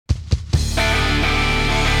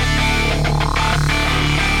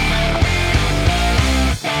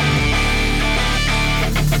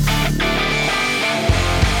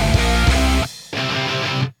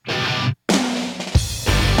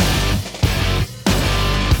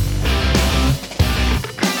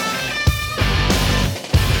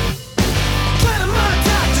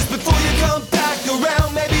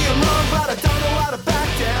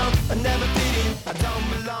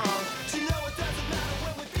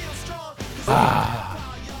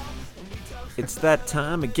It's that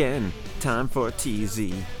time again. Time for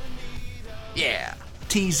TZ. Yeah.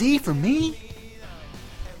 TZ for me?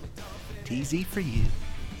 TZ for you.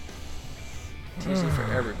 TZ for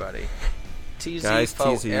everybody. TZ Guys,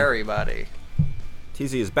 for TZ. everybody.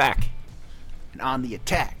 TZ is back. And on the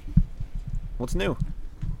attack, What's new?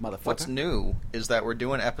 motherfucker. What's new is that we're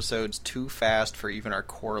doing episodes too fast for even our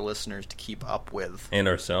core listeners to keep up with. And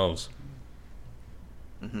ourselves.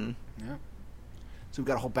 Mm-hmm. Yeah. So we've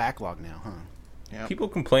got a whole backlog now, huh? Yeah. People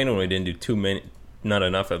complain when we didn't do too many, not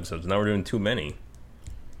enough episodes. Now we're doing too many.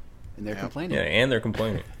 And they're Yeah. complaining. Yeah, and they're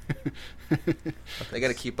complaining. They got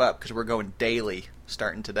to keep up because we're going daily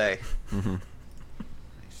starting today. Mm-hmm.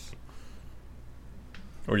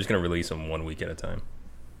 We're just going to release them 1 week at a time.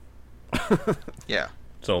 Yeah.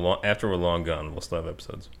 So after we're long gone, we'll still have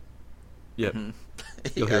episodes. Yep. Mhm.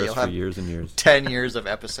 You'll Yeah, hear you'll us for have years and years. 10 years of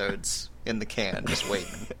episodes in the can just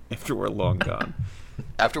waiting. After we're long gone.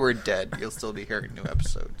 After we're dead, you'll still be hearing new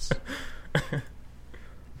episodes.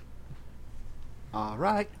 All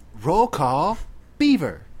right. Roll call,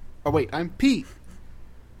 Beaver. Oh, wait, I'm Pete.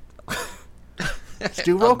 Let's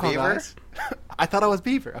do roll I'm call, Beaver? guys. I thought I was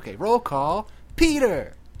Beaver. Okay, roll call,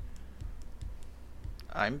 Peter.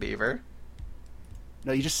 I'm Beaver.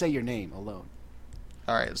 No, you just say your name alone.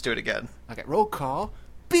 All right, let's do it again. Okay, roll call,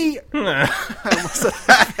 Beaver. All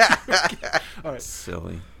right,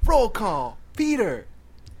 Silly. roll call, Peter.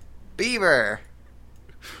 Beaver.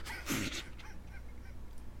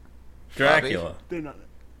 Dracula. They're not.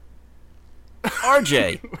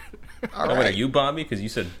 RJ. All Oh, wait, are right. you Bobby? Because you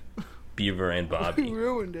said Beaver and We Bobby.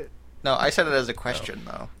 ruined it. No, I said it as a question,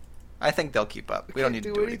 though. I think they'll keep up. We don't need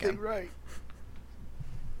to do it anything again. right.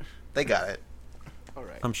 They got it. All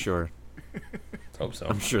right. I'm sure. Hope so.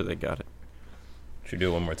 I'm sure they got it. Should we do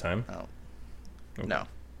it one more time? Oh. No.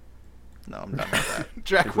 No, I'm done with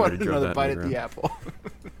Drac We've already wanted drove another that bite in at the the apple.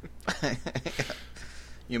 that.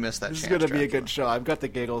 You missed that This is chance, going to be a Dracula. good show. I've got the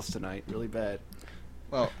giggles tonight. Really bad.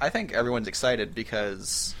 Well, I think everyone's excited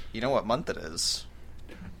because you know what month it is.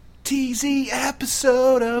 TZ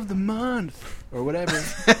episode of the month. Or whatever.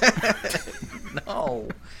 No.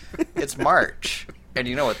 It's March. And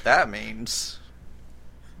you know what that means.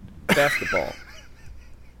 Basketball.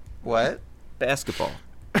 What? Basketball.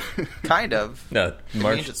 Kind of. No, It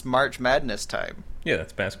March. means it's March Madness time. Yeah,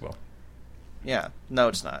 that's basketball. Yeah. No,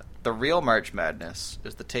 it's not. The real March Madness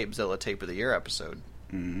is the Tapezilla Tape of the Year episode.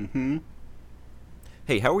 Mm-hmm.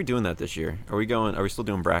 Hey, how are we doing that this year? Are we still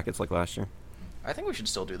doing brackets like last year? I think we should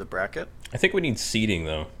still do the bracket. I think we need seating,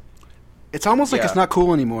 though. It's almost like Yeah. it's not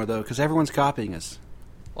cool anymore, though, because everyone's copying us.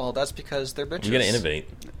 Well, that's because they're bitches. We gotta innovate.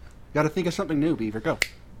 Got to think of something new, Beaver. Go.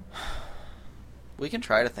 We can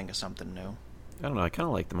try to think of something new. I don't know. I kind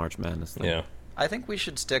of like the March Madness thing. Yeah. I think we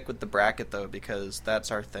should stick with the bracket, though, because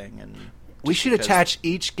that's our thing. And We just should because- attach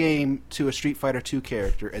each game to a Street Fighter 2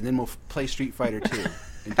 character, and then we'll play Street Fighter 2.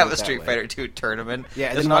 and do have it a that Street way. Fighter 2 tournament. Yeah,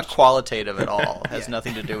 and it's then not watch- qualitative at all. It has Yeah.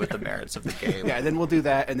 nothing to do with the merits of the game. Yeah, and then we'll do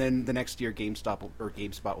that, and then the next year GameStop or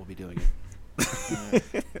GameSpot will be doing it.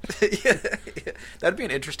 Yeah. That'd be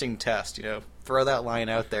an interesting test, you know. Throw that line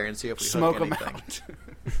out there and see if we Smoke hook them anything. out.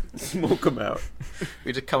 Smoke them out.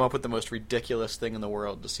 We just come up with the most ridiculous thing in the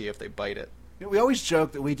world to see if they bite it. We always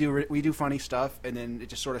joke that we do funny stuff, and then it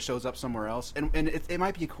just sort of shows up somewhere else. And it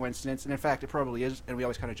might be a coincidence, and in fact, it probably is. And we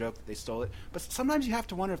always kind of joke that they stole it. But sometimes you have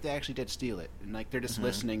to wonder if they actually did steal it, and like they're just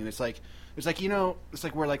listening. And it's like you know, it's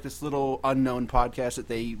like we're like this little unknown podcast that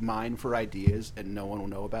they mine for ideas, and no one will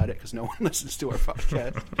know about it because no one listens to our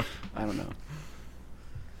podcast. I don't know.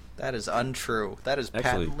 That is untrue. That is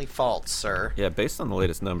Actually- patently false, sir. Yeah, based on the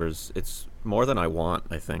latest numbers, it's more than I want,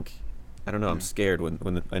 I think. I don't know. I'm scared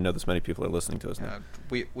when I know this many people are listening to us now.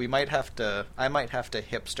 We might have to. I might have to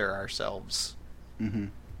hipster ourselves. Mm-hmm.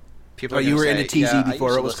 People Oh, are you gonna were say, into TZ yeah,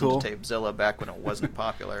 before I it was used to cool? listen to Tapezilla back when it wasn't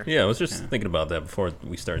popular. Yeah, I was just thinking about that before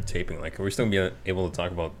we started taping. Like, are we still going to be able to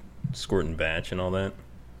talk about Squirt and Batch and all that?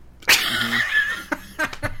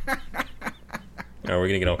 Are we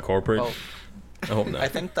going to get all corporate? Well, I hope not. I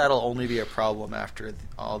think that'll only be a problem after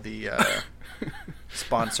all the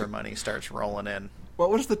sponsor money starts rolling in. What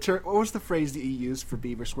was the phrase that you used for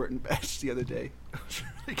Beaver Squirt and Batch the other day? It was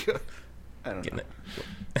really good. I don't Getting know.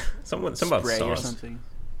 it. Some about Spray or sauce. something.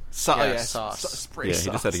 Yeah, sauce. Spray Yeah, sauce.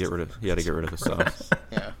 he just had to get rid of the sauce.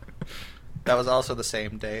 Yeah, that was also the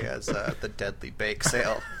same day as the Deadly Bake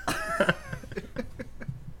Sale.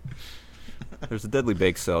 There's a deadly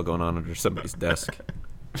bake sale going on under somebody's desk.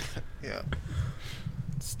 Yeah.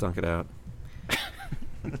 Stunk it out.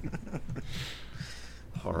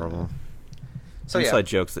 Horrible. So Inside yeah,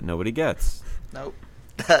 jokes that nobody gets. nope.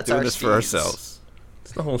 That's Doing our this for steeds. ourselves.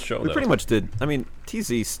 It's the whole show. We though. pretty much did. I mean,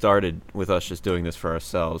 TZ started with us just doing this for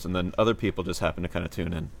ourselves, and then other people just happened to kind of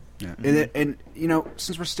tune in. Yeah. And you know,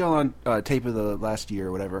 since we're still on tape of the last year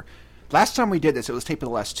or whatever, last time we did this, it was tape of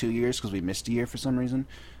the last 2 years because we missed a year for some reason.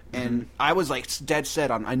 And I was like dead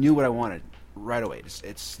set on. I knew what I wanted right away.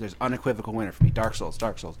 There's unequivocal winner for me. Dark Souls,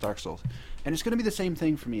 Dark Souls, Dark Souls, and it's going to be the same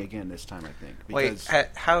thing for me again this time. I think. Wait,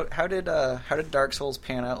 how did Dark Souls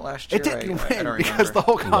pan out last year? It didn't I win don't because remember. the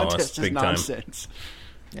whole Lost contest is big time. nonsense.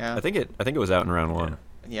 Yeah, I think it was out in round one.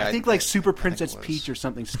 yeah. I think like Super I think Princess it was. Peach or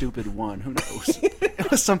something stupid won. Who knows? It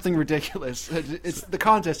was something ridiculous. It's the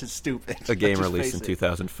contest is stupid. A game Let's just released in face it.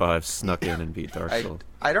 2005 snuck in and beat Dark Souls.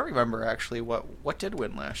 I don't remember actually what did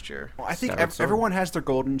win last year. Well, I think Skyward Sword. everyone has their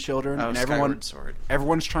golden children, Oh, and Skyward Sword.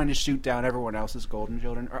 everyone's trying to shoot down everyone else's golden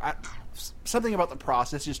children. Or something about the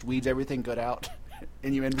process just weeds everything good out,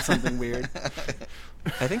 and you end with something weird.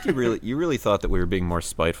 I think you really thought that we were being more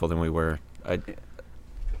spiteful than we were.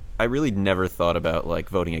 I really never thought about like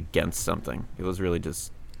voting against something. It was really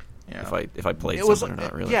just Yeah. if I played It was something or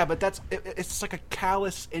not really. yeah, but it's like a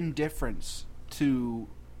callous indifference to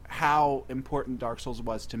how important Dark Souls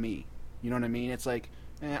was to me. You know what I mean? It's like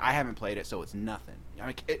I haven't played it, so it's nothing.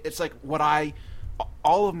 It's like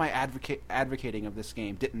all of my advocating of this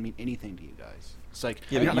game didn't mean anything to you guys. It's like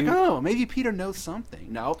Yeah, you're but like, oh, maybe Peter knows something.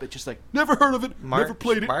 Nope, it's just like never heard of it, never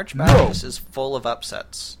played it. March No. Madness is full of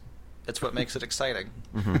upsets. It's what makes it exciting.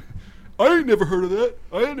 I ain't never heard of that.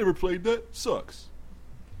 I ain't never played that. Sucks.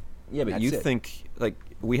 Yeah, but That's you it. think like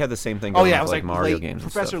we had the same thing Oh going yeah, it with was like Mario Layton, games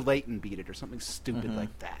and Professor stuff. Layton beat it or something stupid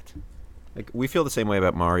like that. Like we feel the same way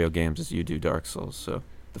about Mario games as you do Dark Souls. So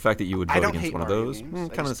the fact that you would I vote don't against hate one of Mario those, games. kind I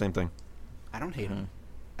of just- the same thing. I don't hate him.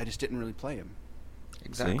 I just didn't really play him.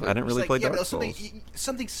 Exactly. See, I didn't really play yeah, Dark but something,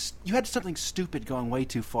 Souls. you had something stupid going way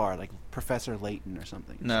too far, like Professor Layton or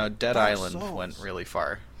something. No, Dead Dark Island Souls. went really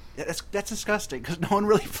far. Yeah, that's disgusting because no one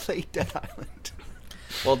really played Dead Island.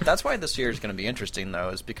 Well, that's why this year is going to be interesting, though,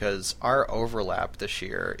 is because our overlap this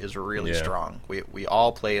year is really Yeah. strong. We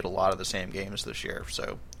all played a lot of the same games this year,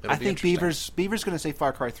 so it'll I be think interesting. Beaver's going to say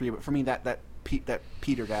Far Cry 3, but for me that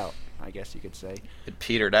petered out. I guess you could say It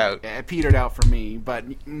petered out. it petered out for me. But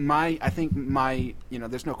I think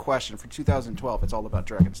there's no question for 2012. It's all about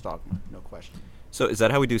Dragon's Dogma, no question. So is that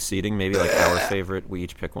how we do seeding? Maybe like our favorite, we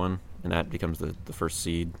each pick one, and that becomes the first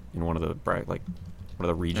seed in one of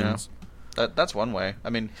the regions. That's one way. I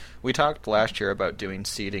mean, we talked last year about doing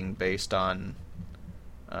seeding based on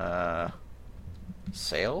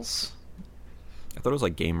sales. I thought it was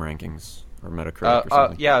like game rankings or Metacritic or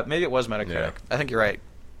something. Yeah, maybe it was Metacritic. Yeah. I think you're right.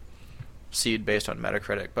 Seed based on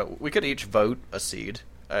Metacritic, but we could each vote a seed.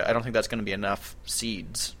 I don't think that's going to be enough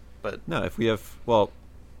seeds, but No, if we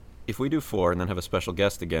do 4 and then have a special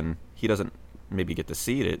guest again, he doesn't maybe get to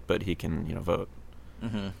seed it, but he can vote.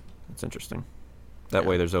 mm-hmm. That's interesting. That Yeah.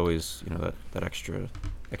 way, there's always that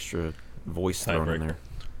extra voice thrown in Tiebreaker. there.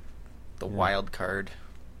 the wild card.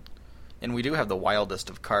 And we do have the wildest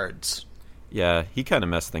of cards. Yeah, he kind of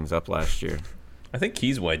messed things up last year. I think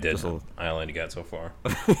he's why Dead Just a little- Island he got so far.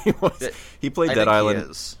 he played I Dead think he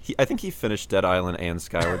Island. is. I think he finished Dead Island and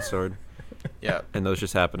Skyward Sword, Yeah, and those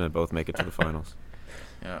just happened to both make it to the finals.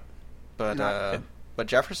 yeah. But Not- but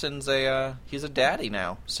Jefferson's he's a daddy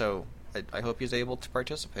now, so I hope he's able to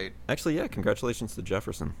participate. Actually, yeah, congratulations to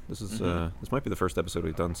Jefferson. This is Mhm. this might be the first episode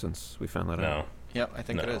we've done since we found that out. No, Yep, I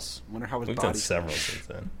think it No. is. Wonder how his we've body. done several since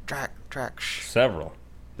then. Track. Several.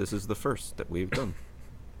 This is the first that we've done.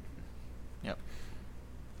 Yep.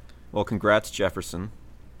 Well, congrats, Jefferson.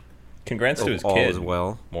 Congrats to Hope his all kid. is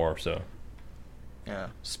well. More so. Yeah,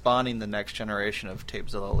 spawning the next generation of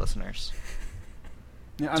Tapezilla listeners.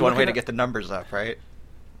 Yeah, It's one way to get the numbers up, right?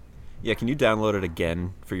 Yeah, can you download it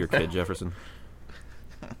again for your kid, Jefferson?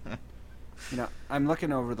 I'm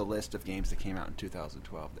looking over the list of games that came out in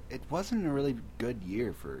 2012. It wasn't a really good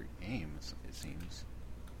year for games. It seems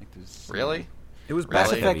like there's Really? It was Mass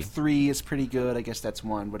Really? Effect heavy. 3 is pretty good. I guess that's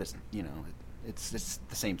one, but it's it's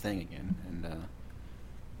the same thing again. And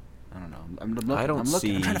I don't know. I'm looking, I don't I'm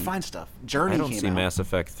looking. I'm see- trying to find stuff. Journey I don't came see out. Mass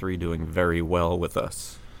Effect 3 doing very well with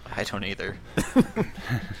us. I don't either.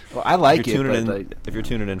 Well, I like if you're it, tuning but in, if you're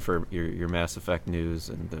tuning in for your Mass Effect news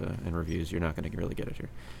and reviews, you're not going to really get it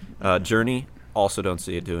here. Journey, also don't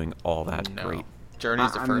see it doing all that No. great.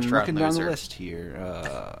 Journey's the I'm first round looking down loser. the list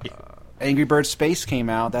here. Angry Birds Space came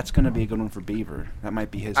out. That's going to be a good one for Beaver. That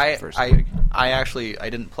might be his first pick. I actually I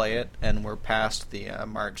didn't play it, and we're past the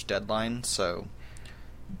March deadline, so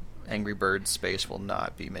Angry Birds Space will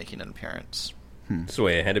not be making an appearance. So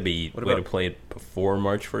wait, it had to be. What We had to about- play it before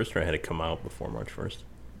March 1st, or it had to come out before March 1st?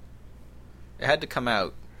 It had to come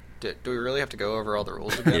out. Do we really have to go over all the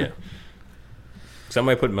rules again? Yeah. Because I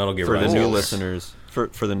might put Metal Gear For the Rising. new Rules. listeners, for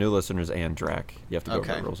the new listeners and Drac, you have to go over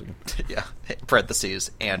Okay. the rules again. Yeah.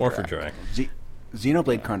 Parentheses and More for Drac. Drac.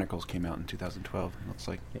 Xenoblade Chronicles came out in 2012. It looks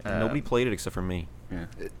like. Nobody played it except for me. Yeah,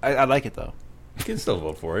 I like it though. You can still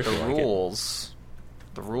vote for it. The if you like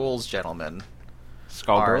it. rules, gentlemen,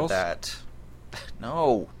 are Skullgirls. that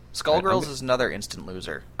no Skullgirls is another instant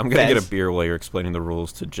loser. I'm gonna get Fez. a beer while you're explaining the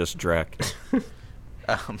rules to just Drac.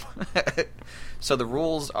 Um, so the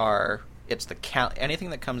rules are it's anything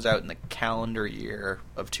that comes out in the calendar year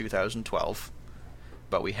of 2012,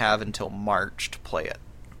 but we have until March to play it.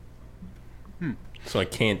 So I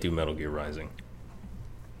can't do Metal Gear Rising.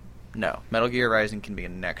 No, Metal Gear Rising can be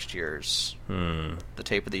in next year's Hmm. the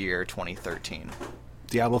tape of the year 2013.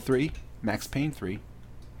 Diablo 3, Max Payne 3.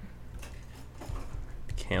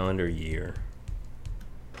 Calendar year.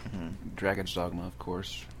 Dragon's Dogma, of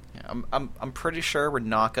course. Yeah, I'm pretty sure we're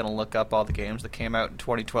not going to look up all the games that came out in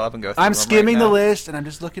 2012 and go through I'm them skimming right the now. list, and I'm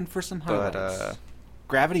just looking for some But highlights.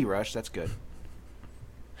 Gravity Rush, that's good.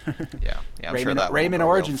 yeah, I'm sure Rayman, that Rayman will go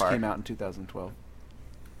Origins real far. came out in 2012.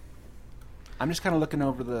 I'm just kind of looking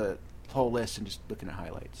over the whole list and just looking at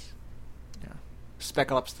highlights. Yeah.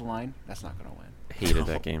 Speckle Up's the line. That's not going to win. Hated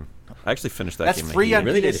that game. I actually finished that That's game. and free hated on it.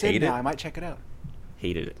 really did PSN hate now. it? I might check it out.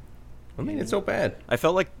 Hated it. I mean, it's so bad. I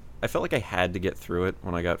felt like I had to get through it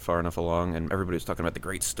when I got far enough along, and everybody was talking about the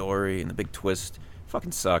great story and the big twist.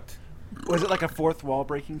 Fucking sucked. Was it like a fourth wall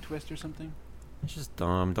breaking twist or something? It's just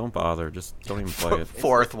dumb. Don't bother. Just don't even play it.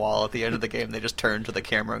 Fourth wall at the end of the game, they just turn to the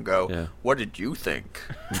camera and go, Yeah. "What did you think?"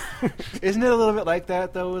 Isn't it a little bit like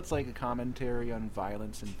that though? It's like a commentary on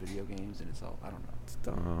violence in video games, and it's all I don't know. It's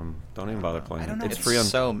dumb. Don't even bother playing I don't it. know. It's It's free on.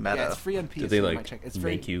 so meta. Yeah, it's free on PSN. Did they You might like check. It's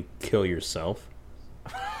make free. you kill yourself?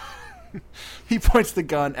 He points the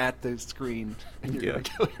gun at the screen, and you're Yeah. gonna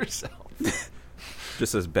kill yourself.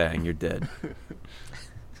 Just says bang, you're dead.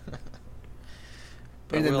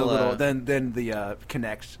 But and then we'll, the little, then the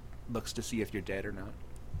Kinect looks to see if you're dead or not.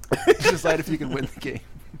 To decide if you can win the game.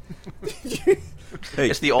 Hey,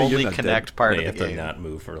 it's the you're only not dead. connect part They of have the to game. not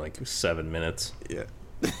move for like 7 minutes. Yeah.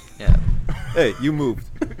 Yeah. Hey, you moved.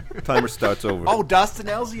 Timer starts over. Oh, Dust and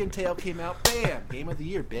Elzian Tale came out. Bam! Game of the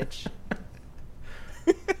year, bitch.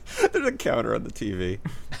 There's a counter on the TV,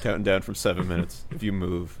 counting down from 7 minutes. If you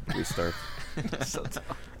move, restart. So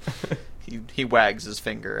dumb. He wags his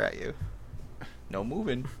finger at you. No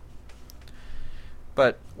moving.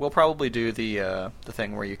 But we'll probably do the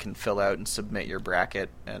thing where you can fill out and submit your bracket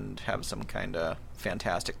and have some kind of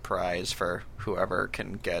fantastic prize for whoever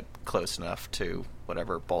can get close enough to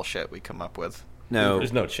whatever bullshit we come up with. No,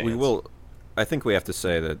 There's no We chance. will. I think we have to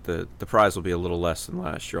say that the prize will be a little less than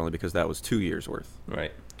last year, only because that was 2 years worth.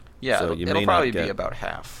 Right. Yeah, So you it'll may not probably be get- about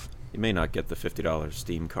half. You may not get the $50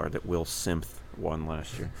 Steam card that Will Simpth won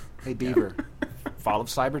last year. Hey, Beaver. Fall of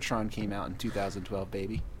Cybertron came out in 2012,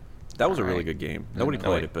 baby. That was a really Alright. good game. Nobody No,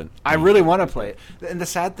 played wait. it, but I really want to play it. And the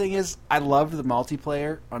sad thing is, I loved the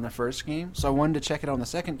multiplayer on the first game, so I wanted to check it on the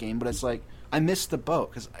second game, but it's like, I missed the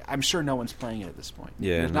boat, because I'm sure no one's playing it at this point.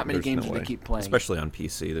 yeah, There's not many there's games no where way. they keep playing. especially on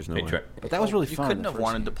PC. There's no Hey, way. Tra- But that was really You fun. couldn't the have first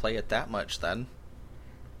wanted game. to play it that much then.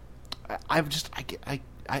 I've just, I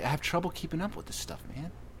have trouble keeping up with this stuff,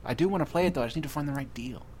 man. I do want to play it, though. I just need to find the right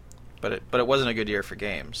deal. But it wasn't a good year for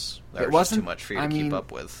games. There It was just too wasn't- much for you I to keep mean,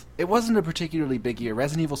 up with. It wasn't a particularly big year.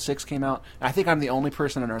 Resident Evil 6 came out. And I think I'm the only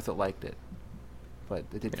person on Earth that liked it. But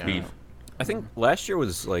it didn't come Beef. out. I think last year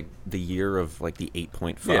was like the year of like the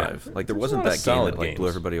 8.5. Yeah. Like there There's a wasn't lot of that game solid that like blew games.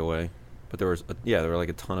 everybody away, but there was there were like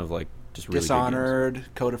a ton of like just really Dishonored,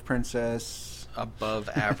 Code of Princess, Above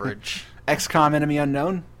average. XCOM Enemy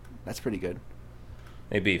Unknown. That's pretty good.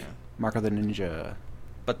 Hey, Beef. Mark of the Ninja.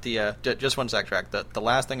 But just one sec, track. The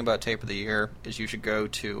last thing about Tape of the Year is you should go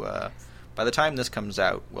to. By the time this comes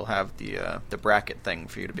out, we'll have the bracket thing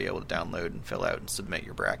for you to be able to download and fill out and submit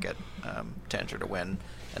your bracket to enter to win,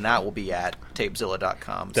 and that will be at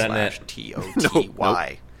tapezilla.com/TOTY. Nope.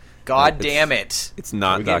 God Nope, damn it! It's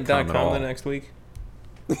not we getting .com at all. the next week?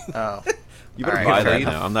 Oh, You better All right, buy that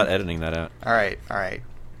fair now. I'm not editing that out. all right.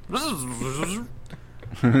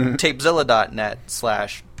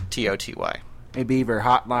 Tapezilla.net/TOTY. Hey, Beaver,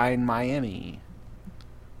 Hotline Miami.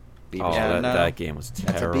 Beaver. Oh, Yeah, no. that game was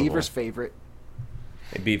terrible. That's a Beaver's favorite.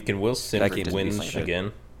 Hey, Beef, can Will That Simp game doesn't win be shit.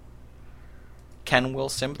 again? Can Will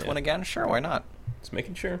Simp win again? Sure, why not? Just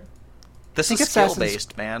making sure. This think is Assassin's- skill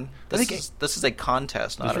based, man. I think This is a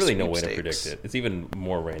contest, not There's a really no way to sweepstakes. predict it. It's even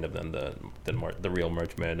more random than the real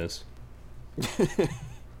March Madness. I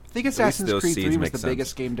think Assassin's those Creed seeds 3 was make the sense.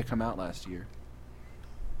 biggest game to come out last year.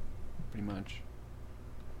 Pretty much.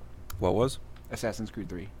 What was? Assassin's Creed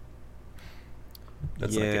 3.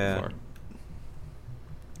 That's not Yeah. getting far.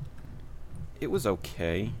 It was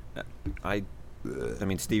okay. I I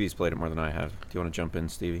mean, Stevie's played it more than I have. Do you want to jump in,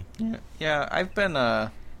 Stevie? Yeah, I've been,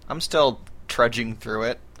 I'm still trudging through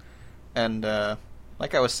it, and,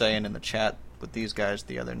 like I was saying in the chat with these guys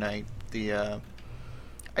the other night,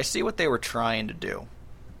 I see what they were trying to do,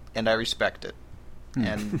 and I respect it.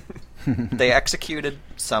 And they executed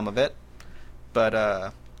some of it,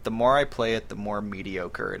 but the more I play it, the more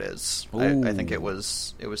mediocre it is. I think it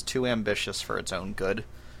was too ambitious for its own good.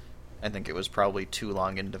 I think it was probably too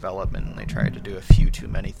long in development, and they tried to do a few too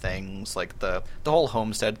many things. Like the whole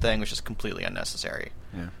homestead thing was just completely unnecessary.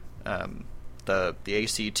 Yeah. The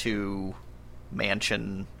AC2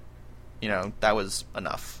 mansion, that was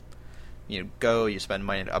enough. You spend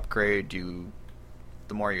money to upgrade,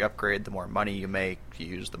 the more you upgrade, the more money you make, you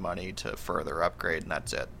use the money to further upgrade, and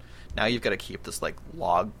that's it. Now you've got to keep this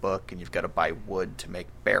log book, and you've got to buy wood to make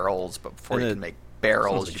barrels, but before you can make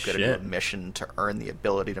barrels, you've got to do a mission to earn the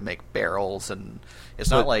ability to make barrels, and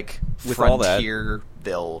it's not like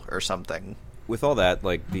Frontierville or something. With all that,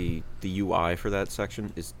 the UI for that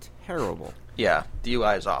section is terrible. Yeah, the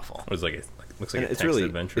UI is awful. It looks like a text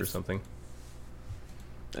adventure or something.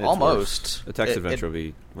 Almost. A text adventure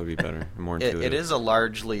would be better, more intuitive. It is a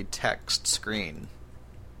largely text screen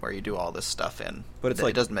where you do all this stuff in, but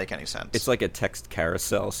it doesn't make any sense. It's like a text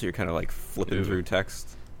carousel, so you're kind of flipping through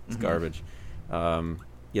text. It's garbage.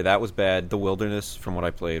 Yeah, that was bad. The Wilderness, from what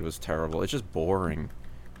I played, was terrible. It's just boring.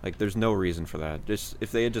 There's no reason for that. Just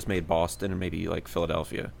if they had just made Boston and maybe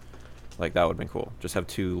Philadelphia, that would have been cool. Just have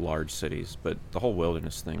two large cities, but the whole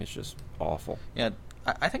Wilderness thing is just awful. Yeah,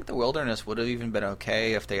 I think the Wilderness would have even been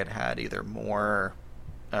okay if they had either more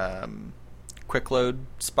quick load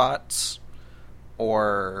spots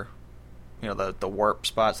or the warp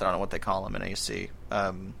spots. I don't know what they call them in AC.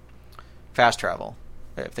 Fast travel.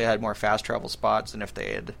 If they had more fast travel spots, and if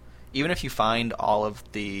they had, even if you find all of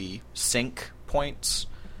the sync points,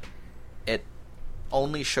 it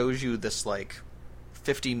only shows you this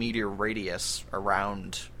 50-meter radius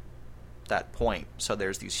around that point. So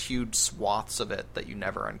there's these huge swaths of it that you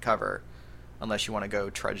never uncover unless you want to go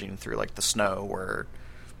trudging through the snow or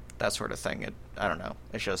that sort of thing. I don't know.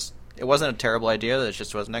 It wasn't a terrible idea. It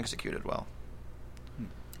just wasn't executed well. It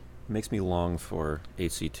makes me long for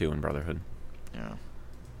AC2 and Brotherhood. Yeah.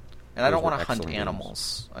 And I don't want to hunt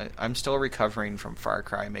animals. I'm still recovering from Far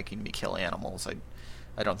Cry making me kill animals.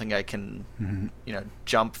 I don't think I can,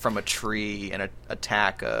 jump from a tree and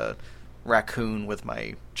attack a raccoon with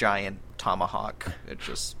my giant tomahawk. It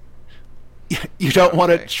just... You don't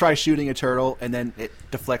want to try shooting a turtle and then it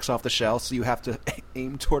deflects off the shell, so you have to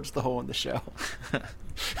aim towards the hole in the shell.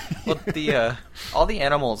 Well, all the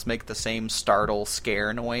animals make the same startle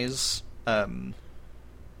scare noise,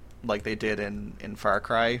 like they did in Far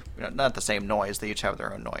Cry. Not the same noise; they each have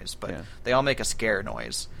their own noise, but they all make a scare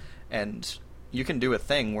noise. And you can do a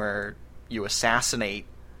thing where you assassinate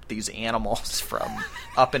these animals from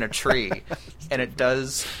up in a tree, and it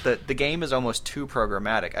does the game is almost too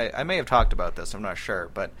programmatic. I may have talked about this, I'm not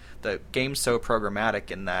sure, but the game's so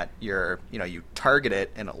programmatic in that you target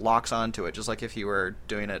it and it locks onto it, just like if you were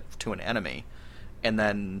doing it to an enemy, and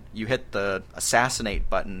then you hit the assassinate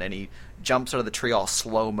button and he jumps out of the tree all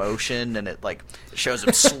slow motion, and it shows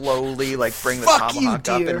him slowly bring the tomahawk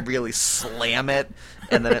up and really slam it,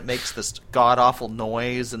 and then it makes this god awful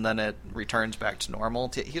noise, and then it returns back to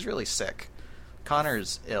normal. He's really sick.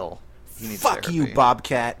 Connor's ill. He needs therapy. You,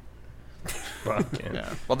 Bobcat. Bobcat.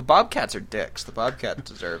 Yeah. Well, the Bobcats are dicks. The Bobcats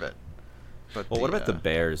deserve it. But what about the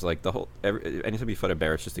bears? Anytime you fight a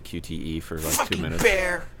bear, it's just a QTE for 2 minutes.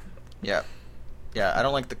 Bear. Yeah. Yeah, I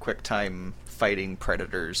don't like the quick time fighting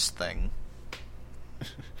predators thing.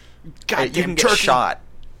 Goddamn you can get turkey. shot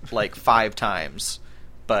 5 times,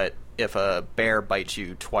 but if a bear bites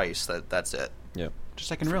you twice, that's it. Yep.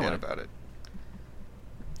 Just like in real Forget life. about it.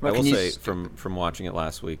 I will say, from watching it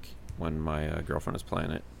last week when my girlfriend was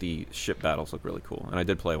playing it, the ship battles look really cool, and I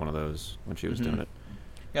did play one of those when she was doing it.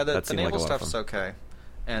 Yeah, the seemed naval like a lot of stuff's fun. okay,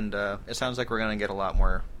 and it sounds like we're going to get a lot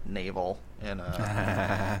more naval in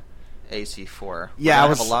AC4. Yeah, I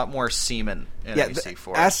have a lot more seamen in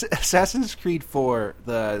AC4. Assassin's Creed 4,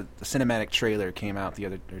 the cinematic trailer came out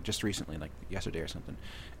just recently, yesterday or something,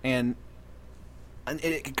 and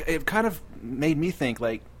it kind of made me think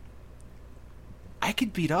I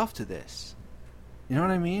could beat off to this. You know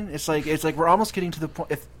what I mean? It's like we're almost getting to the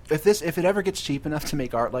point. If it ever gets cheap enough to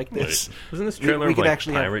make art like this, wasn't this trailer we of could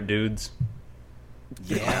actually pirate dudes?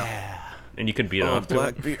 Yeah. And you could beat off to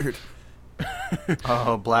it. Blackbeard.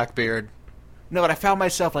 Oh, Blackbeard. No, but I found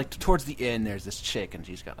myself towards the end. There's this chick, and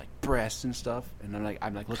she's got breasts and stuff, and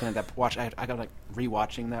I'm looking at that. I got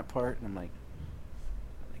rewatching that part, and I'm like,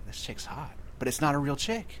 this chick's hot, but it's not a real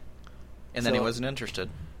chick. And then he wasn't interested.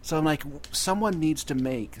 So I'm like, someone needs to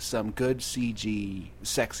make some good CG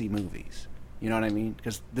sexy movies. You know what I mean?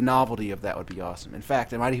 Because the novelty of that would be awesome. In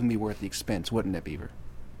fact, it might even be worth the expense, wouldn't it, Beaver?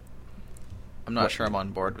 I'm not sure I'm on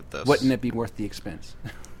board with this. Wouldn't it be worth the expense?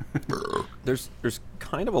 There's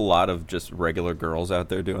kind of a lot of just regular girls out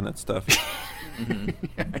there doing that stuff. Mm-hmm.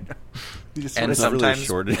 Yeah, I know. You just And sort of- not really a sometimes,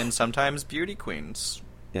 shortage. and sometimes beauty queens.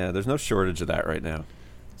 Yeah, there's no shortage of that right now.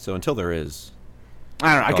 So until there is,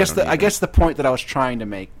 I don't know. Oh, I guess the point that I was trying to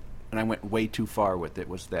make, and I went way too far with it,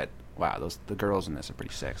 was that wow, the girls in this are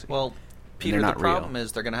pretty sexy. Well, Peter, they're the not real. problem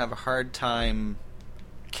is they're going to have a hard time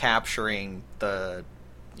capturing the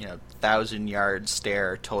 1,000-yard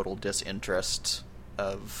stare total disinterest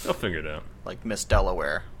of They'll figure it out. like Miss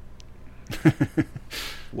Delaware.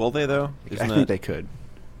 will they though? I Isn't think that, they could.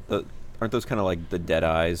 aren't those kind of like the dead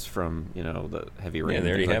eyes from the Heavy Rain? Yeah, and they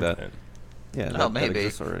already things have like that. Yeah, Oh, that maybe.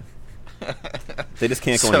 exists already. They just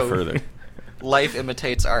can't go So- any further. Life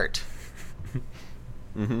imitates art.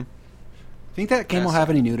 Mm-hmm. Think that game will Yes. have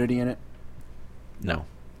any nudity in it? No.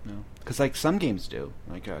 No, because like some games do,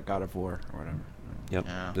 like God of War or whatever. Yep.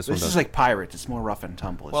 Yeah. This one This does. is like Pirates. It's more rough and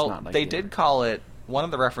tumble. It's Well, not like they the did other- call it one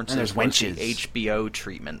of the references. And there's was the wenches. HBO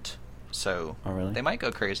treatment. So Oh, really? they might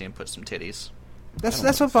go crazy and put some titties.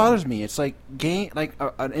 That's what bothers me. It's like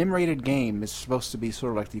an M-rated game is supposed to be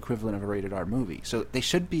sort of like the equivalent of a rated R movie. So they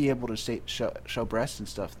should be able to show breasts and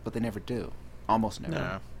stuff, but they never do. Almost never.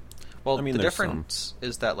 No. Well, I mean, the there's difference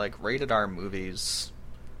is that like rated R movies,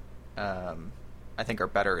 I think, are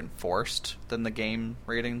better enforced than the game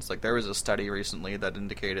ratings. Like there was a study recently that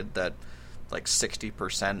indicated that like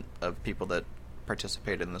 60% of people that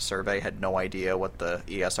participated in the survey had no idea what the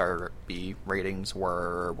E ESRB ratings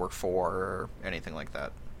were for or anything like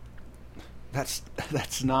that. That's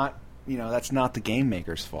not that's not the game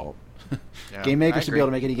maker's fault. Yeah, Game I makers should be agree. able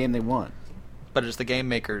to make any game they want. But it's the game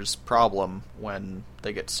maker's problem when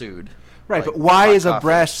they get sued. Right, Like but why Hot is a Coffee.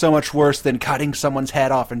 breast so much worse than cutting someone's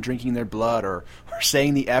head off and drinking their blood or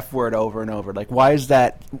saying the F word over and over? Like why is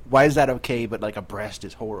that okay but like a breast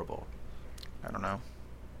is horrible? I don't know.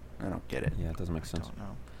 I don't get it. Yeah, it doesn't make I sense. don't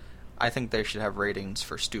know. I think they should have ratings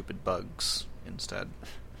for stupid bugs instead.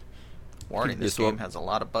 Warning, this Yes, well- game has a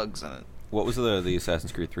lot of bugs in it. What was the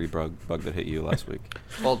Assassin's Creed 3 bug that hit you last week?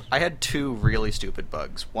 Well, I had two really stupid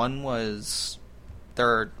bugs. One was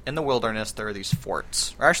in the wilderness there are these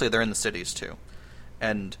forts. Or actually they're in the cities too.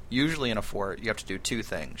 And usually in a fort you have to do two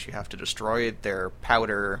things. You have to destroy their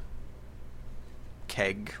powder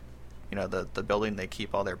keg, the building they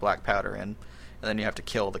keep all their black powder in, and then you have to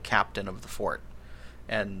kill the captain of the fort.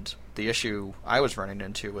 And the issue I was running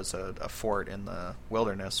into was a fort in the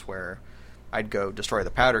wilderness where I'd go destroy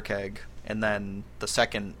the powder keg, and then the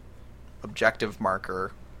second objective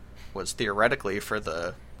marker was theoretically for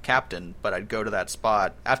the captain, but I'd go to that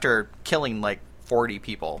spot after killing like 40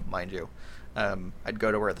 people, mind you. I'd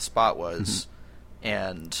go to where the spot was,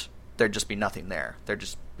 and there'd just be nothing there. There'd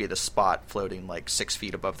just be the spot floating like 6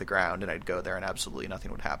 feet above the ground, and I'd go there, and absolutely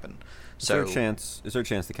nothing would happen. Is there a chance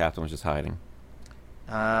the captain was just hiding?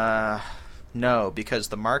 No, because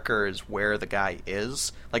the marker is where the guy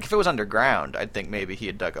is. Like, if it was underground, I'd think maybe he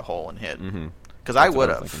had dug a hole and hid. Mm-hmm. Because I That's what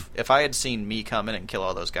would I was have. thinking. If I had seen me come in and kill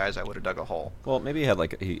all those guys, I would have dug a hole. Well, maybe he had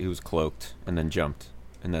he was cloaked and then jumped,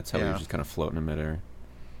 and that's how he Yeah. was just kind of floating in midair.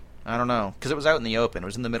 I don't know. Because it was out in the open. It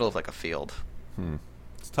was in the middle of, like, a field. It's I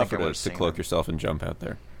think tougher I would've to seen cloak him. yourself and jump out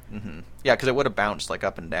there. Hmm. Yeah, because it would have bounced, like,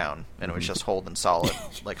 up and down, and it was Mhm. just holding solid,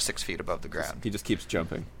 like, 6 feet above the ground. He just keeps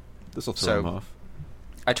jumping. This will throw So- him off.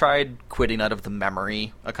 I tried quitting out of the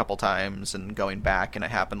memory a couple times and going back, and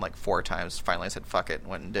it happened like 4 times. Finally, I said, fuck it,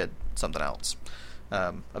 went and did something else.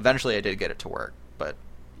 Eventually, I did get it to work, but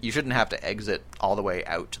you shouldn't have to exit all the way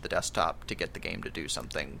out to the desktop to get the game to do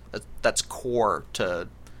something. That's core to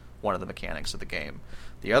one of the mechanics of the game.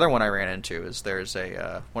 The other one I ran into is there's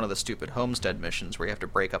one of the stupid homestead missions where you have to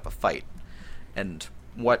break up a fight. And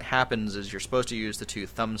what happens is you're supposed to use the 2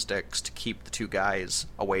 thumbsticks to keep the 2 guys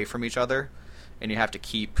away from each other, and you have to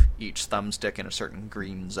keep each thumbstick in a certain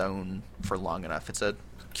green zone for long enough. It's a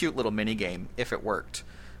cute little mini game if it worked.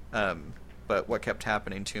 But what kept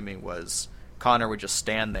happening to me was Connor would just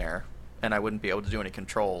stand there, and I wouldn't be able to do any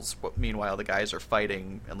controls. But meanwhile, the guys are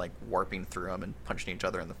fighting and like warping through them and punching each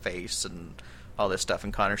other in the face and all this stuff.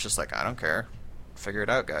 And Connor's just like, I don't care. Figure it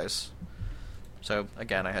out, guys. So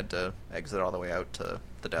again, I had to exit all the way out to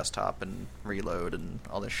the desktop and reload and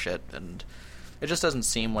all this shit. And it just doesn't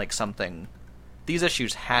seem like something these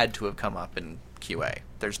issues had to have come up in QA.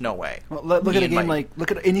 There's no way. Well, look Me at a and game my- like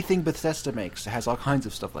look at anything Bethesda makes. It has all kinds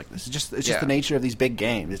of stuff like this. It's just Yeah. the nature of these big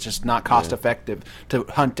games. It's just not cost effective to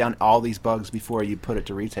hunt down all these bugs before you put it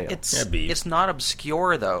to retail. It's beef. it's not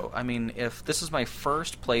obscure though. I mean, if this is my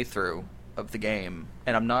first playthrough of the game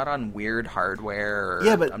and I'm not on weird hardware or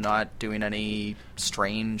Yeah, but- I'm not doing any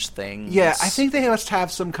strange things. Yeah, I think they must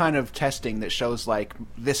have some kind of testing that shows like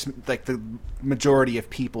the majority of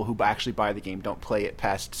people who actually buy the game don't play it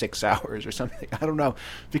past 6 hours or something. I don't know,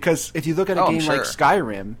 because if you look at a Oh, I'm game like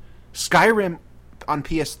sure. Skyrim on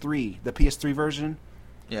PS3, the PS3 version,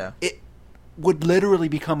 Yeah. it would literally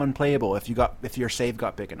become unplayable if your save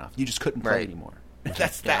got big enough. You just couldn't play Right. anymore.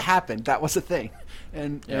 That happened. That was a thing,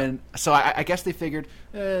 and so I guess they figured,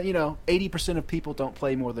 80% of people don't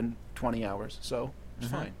play more than 20 hours, so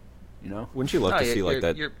it's fine. Wouldn't you love No, to see like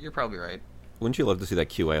that? You're probably right. Wouldn't you love to see that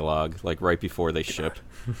QA log like right before they ship?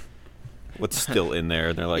 What's still in there?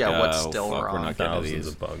 And they're like, Yeah, what's oh, still fuck, we're wrong? not getting to Thousands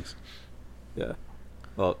these. of bugs. Yeah.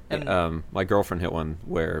 Well, And- my girlfriend hit one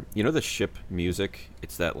where the ship music.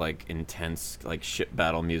 It's that like intense like ship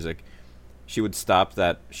battle music. She would stop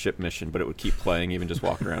that ship mission, but it would keep playing even just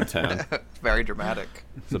walking around town. Very dramatic.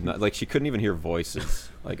 So like she couldn't even hear voices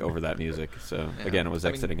like over that music. So Yeah. again, it was I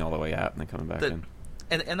mean, exiting all the way out and then coming back in.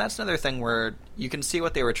 And that's another thing where you can see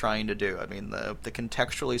what they were trying to do. I mean, the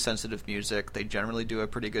contextually sensitive music, they generally do a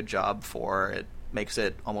pretty good job for. It makes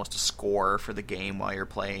it almost a score for the game while you're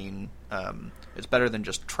playing. It's better than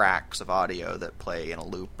just tracks of audio that play in a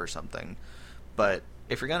loop or something. But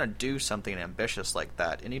if you're going to do something ambitious like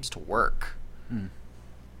that, it needs to work.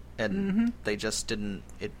 And they just didn't...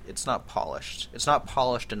 It's not polished. It's not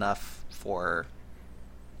polished enough for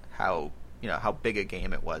how big a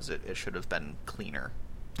game it was. It should have been cleaner.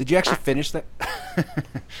 Did you actually finish that?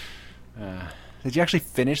 Did you actually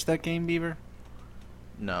finish that game, Beaver?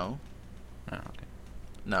 No. Oh, okay.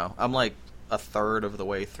 No. I'm like a third of the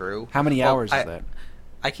way through. How many Well, hours is that?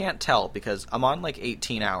 I can't tell because I'm on like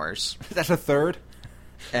 18 hours. That's a third?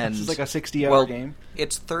 And This is like a 60-hour game?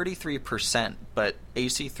 It's 33%, but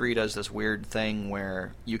AC3 does this weird thing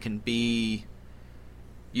where you don't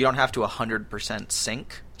have to 100%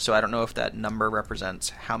 sync. So I don't know if that number represents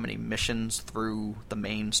how many missions through the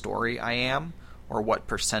main story I am, or what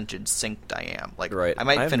percentage synced I am. Like, Right. I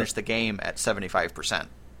might I have finish the game at 75%.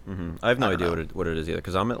 I have no I don't idea know. what it is either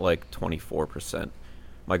because I'm at like 24%.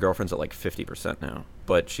 My girlfriend's at like 50% now,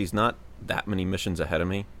 but she's not that many missions ahead of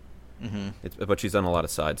me. But she's done a lot of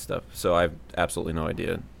side stuff, so I have absolutely no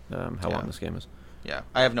idea how long this game is. Yeah,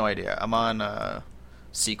 I have no idea. I'm on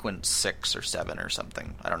sequence 6 or 7 or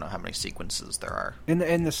something. I don't know how many sequences there are. In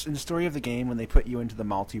the story of the game, when they put you into the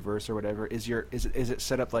multiverse or whatever, is it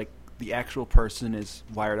set up like the actual person is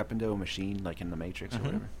wired up into a machine, like in the Matrix or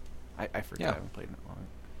whatever? I forget. Yeah. I haven't played in it long.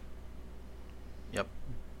 Yep.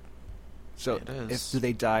 So, It is. do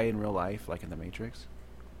they die in real life, like in the Matrix?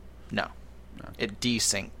 No. No. It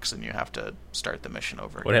desyncs and you have to start the mission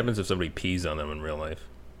over. What happens if somebody pees on them in real life?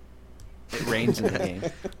 It rains in the game.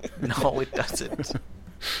 No, it doesn't.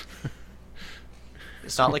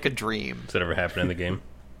 It's not like a dream. Does that ever happen in the game?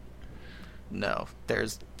 No.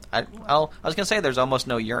 I was going to say there's almost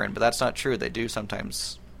no urine, but that's not true. They do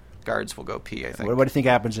sometimes. Guards will go pee, I think. What do you think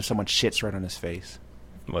happens if someone shits right on his face?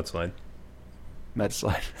 What slide? Med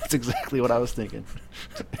slide. That's exactly what I was thinking.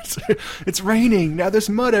 It's raining. Now there's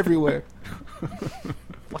mud everywhere.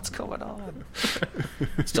 What's going on?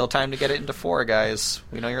 Still time to get it into 4, guys.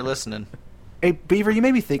 We know you're listening. Hey, Beaver, you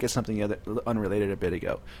made me think of something unrelated a bit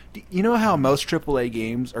ago. You know how most AAA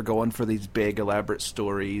games are going for these big, elaborate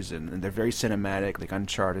stories, and they're very cinematic, like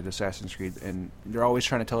Uncharted, Assassin's Creed, and they're always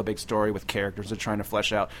trying to tell a big story with characters they're trying to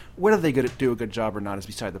flesh out. Whether they do a good job or not is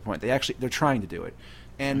beside the point. They're trying to do it.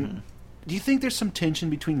 And do you think there's some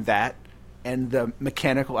tension between that and the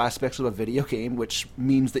mechanical aspects of a video game, which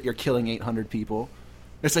means that you're killing 800 people?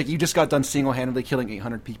 It's like you just got done single-handedly killing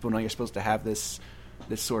 800 people, now you're supposed to have this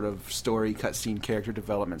sort of story, cutscene, character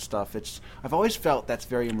development stuff. I've always felt that's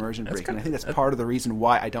very immersion breaking. I think that's part of the reason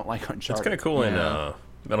why I don't like Uncharted. It's kind of cool in Yeah.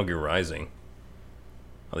 Metal Gear Rising.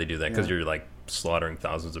 How they do that because Yeah. you're like slaughtering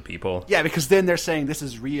thousands of people. Yeah, because then they're saying this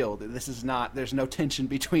is real. This is not. There's no tension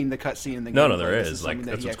between the cutscene and the No, gameplay. no, there This is. Like something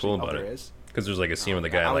that that's he what's cool actually- about there it. is? Because there's like a scene where the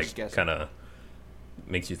Okay, guy I was like just guessing. kind of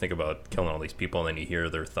makes you think about killing all these people, and then you hear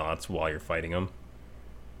their thoughts while you're fighting them.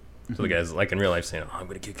 So the guy's like in real life saying, "Oh, I'm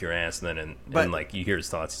gonna kick your ass," and then But- and like you hear his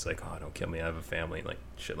thoughts. He's like, "Oh, don't kill me. I have a family," like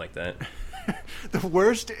shit like that. The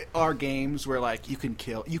worst are games where like you could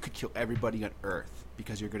kill everybody on Earth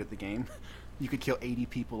because you're good at the game. You could kill 80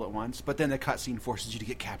 people at once, but then the cutscene forces you to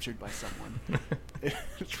get captured by someone.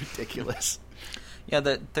 It's ridiculous. Yeah,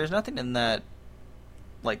 there's nothing in that.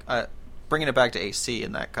 Like, bringing it back to AC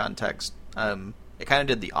in that context, it kind of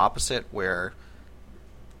did the opposite, where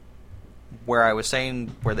I was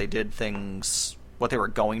saying where they did things, what they were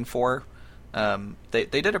going for. They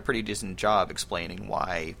did a pretty decent job explaining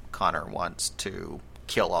why Connor wants to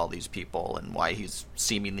kill all these people and why he's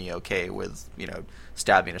seemingly okay with,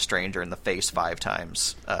 stabbing a stranger in the face 5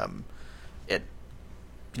 times.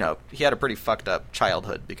 He had a pretty fucked up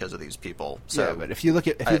childhood because of these people. So yeah, but if you look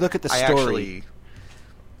at the story,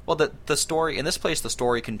 the story in this place, the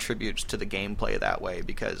story contributes to the gameplay that way,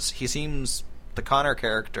 because the Connor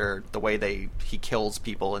character, the way he kills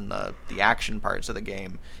people in the action parts of the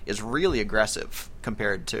game is really aggressive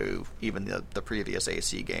compared to even the previous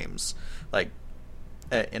AC games. Like,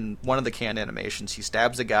 in one of the canned animations, he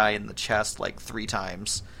stabs a guy in the chest like 3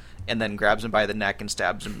 times, and then grabs him by the neck and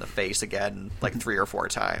stabs him in the face again like 3 or 4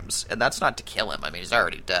 times. And that's not to kill him. I mean, he's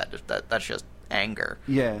already dead. That's just anger.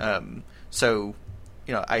 Yeah. So,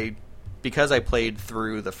 because I played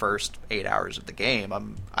through the first 8 hours of the game,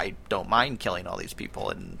 I don't mind killing all these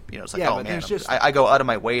people, and it's like, oh man, I go out of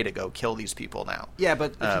my way to go kill these people now. Yeah,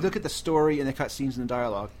 but if you look at the story and the cutscenes and the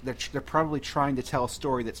dialogue, they're probably trying to tell a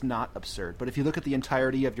story that's not absurd. But if you look at the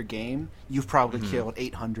entirety of your game, you've probably killed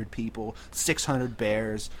 800 people, 600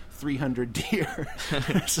 bears, 300 deer.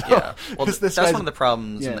 So, yeah, well, that's one of the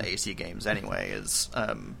problems in the AC games anyway. Is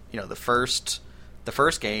the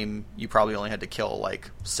first game, you probably only had to kill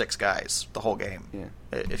like 6 guys the whole game,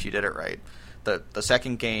 if you did it right. The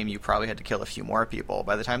second game, you probably had to kill a few more people.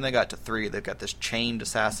 By the time they got to 3, they've got this chained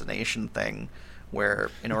assassination thing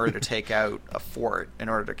where in order to take out a fort, in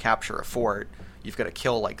order to capture a fort, you've got to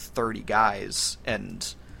kill like 30 guys,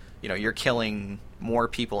 and you're killing more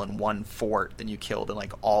people in one fort than you killed in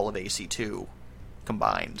like all of AC2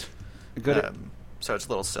 combined. So it's a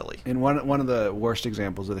little silly. And one of the worst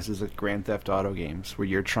examples of this is the Grand Theft Auto games, where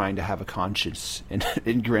you're trying to have a conscience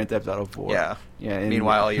in Grand Theft Auto 4. Yeah. Yeah.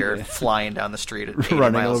 Meanwhile, you're flying down the street at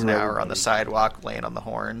 80 miles an hour on the sidewalk, laying on the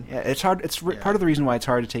horn. Yeah, it's hard. It's part of the reason why it's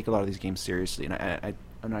hard to take a lot of these games seriously. And I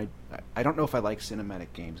don't know if I like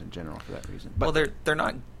cinematic games in general for that reason. But, well, they're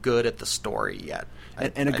not good at the story yet. I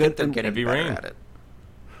think they're getting better at it.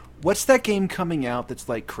 What's that game coming out that's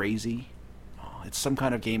like crazy? It's some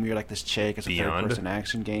kind of game where you're like this chick. It's a third-person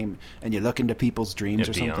action game, and you look into people's dreams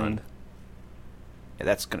or something. Beyond. Yeah,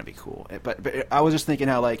 that's going to be cool. But I was just thinking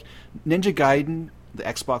how, like, Ninja Gaiden, the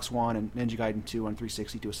Xbox One, and Ninja Gaiden 2 on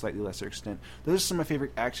 360 to a slightly lesser extent, those are some of my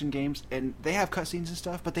favorite action games, and they have cutscenes and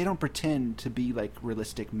stuff, but they don't pretend to be, like,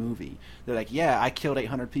 realistic movie. They're like, yeah, I killed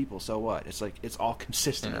 800 people, so what? It's like, it's all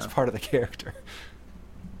consistent as part of the character.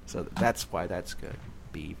 So that's why that's good.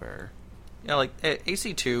 Beaver. Like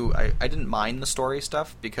AC2, I didn't mind the story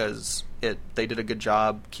stuff because they did a good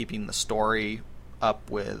job keeping the story up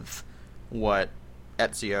with what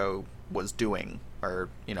Ezio was doing, or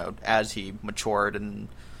as he matured and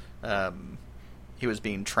he was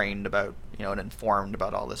being trained about and informed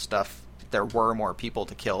about all this stuff. There were more people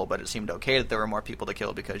to kill, but it seemed okay that there were more people to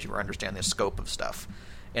kill because you were understanding the scope of stuff.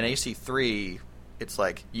 In AC3, it's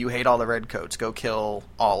like, you hate all the redcoats, go kill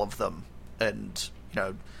all of them, and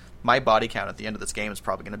my body count at the end of this game is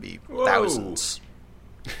probably going to be thousands.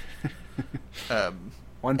 And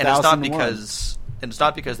it's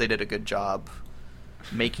not because they did a good job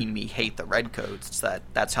making me hate the redcoats. It's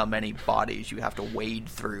that's how many bodies you have to wade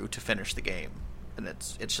through to finish the game, and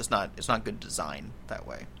it's not good design that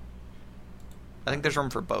way. I think there's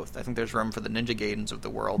room for both. I think there's room for the Ninja Gaidens of the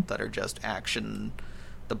world that are just action.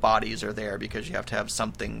 The bodies are there because you have to have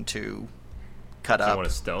something to cut up. Do you want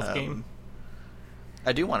a stealth game?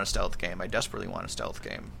 I do want a stealth game. I desperately want a stealth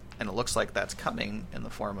game. And it looks like that's coming in the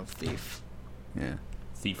form of Thief. Yeah.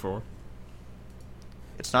 Thief 4?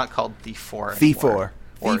 It's not called Thief 4 Thief anymore.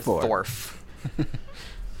 4. Or Thief 4. Thorf.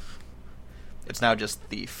 It's now just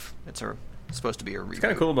Thief. It's supposed to be a reboot. What's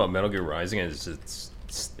kind of cool about Metal Gear Rising is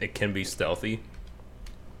it can be stealthy.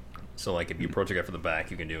 So, like, if you approach a guy from the back,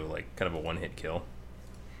 you can do, like, kind of a one-hit kill.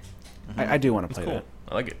 I do want to play cool. that.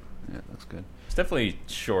 I like it. Yeah, it looks good. It's definitely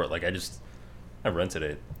short. Like, I rented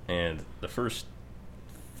it, and the first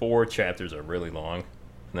 4 chapters are really long, and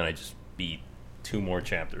then I just beat 2 more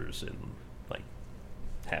chapters in, like,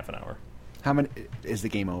 half an hour. How many... Is the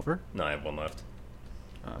game over? No, I have 1 left.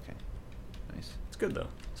 Oh, okay. Nice. It's good, though.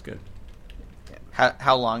 It's good.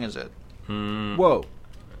 How long is it? Whoa.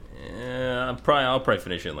 Yeah, I'll probably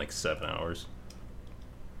finish it in, like, 7 hours.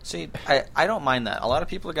 See, I don't mind that. A lot of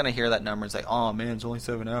people are going to hear that number and say, oh, man, it's only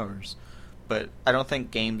 7 hours. But I don't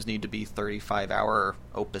think games need to be 35-hour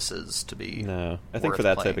opuses to be. No, I think for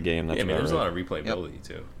that type of game, that's there's right. a lot of replayability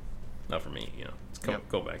too. Not for me, Let's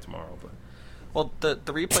go back tomorrow, but Well, the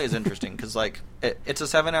replay is interesting because like it's a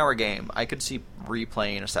 7-hour game. I could see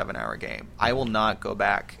replaying a 7-hour game. I will not go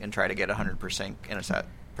back and try to get 100% in a set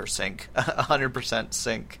per sync, 100%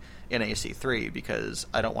 sync in AC3 because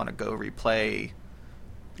I don't want to go replay,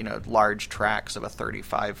 large tracks of a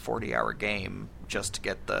 35-40 hour game just to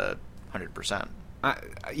get the 100%. I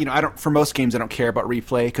don't. For most games, I don't care about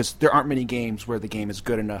replay because there aren't many games where the game is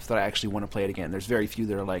good enough that I actually want to play it again. There's very few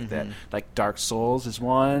that are like that. Like Dark Souls is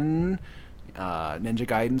one, Ninja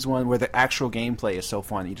Gaiden's one, where the actual gameplay is so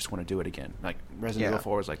fun that you just want to do it again. Like Resident Evil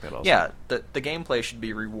 4 is like that also. Yeah, the gameplay should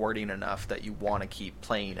be rewarding enough that you want to keep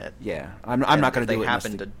playing it. Yeah, I'm not going to do it. They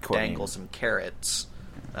happen to dangle some carrots,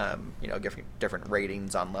 different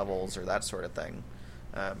ratings on levels or that sort of thing.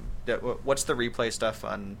 What's the replay stuff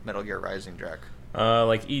on Metal Gear Rising, Jack?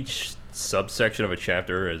 Like each subsection of a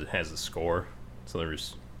chapter has a score. So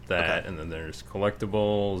there's that, and then there's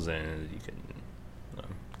collectibles, and you can.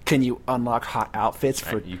 Can you unlock hot outfits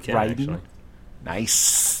for you can, Raiden? actually.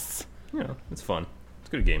 Nice. Yeah, it's fun. It's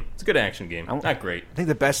a good game. It's a good action game. Not great. I think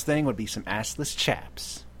the best thing would be some assless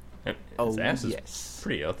chaps. His ass is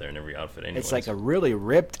pretty out there in every outfit. Anyways. It's like a really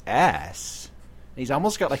ripped ass. He's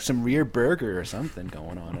almost got like some rear burger or something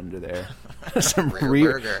going on under there. some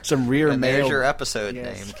rear burger. Some rear and male. There's your episode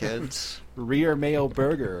name, kids. Rear male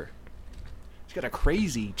burger. He's got a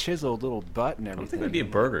crazy chiseled little butt and everything. I don't think it'd be a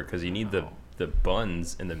burger because you need the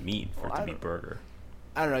buns and the meat for it to be burger.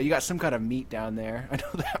 I don't know. You got some kind of meat down there. I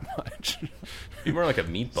know that much. Be more like a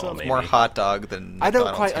meatball, maybe. More hot dog than I don't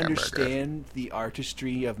McDonald's quite hamburger. understand the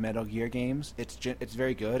artistry of Metal Gear games. It's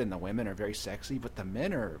very good, and the women are very sexy, but the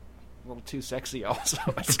men are a little too sexy also.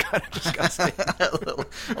 It's kind of disgusting.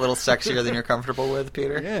 a little sexier than you're comfortable with,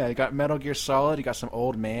 Peter? Yeah, you got Metal Gear Solid, you got some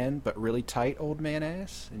old man, but really tight old man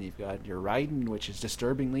ass, and you've got your Raiden, which is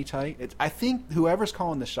disturbingly tight. I think whoever's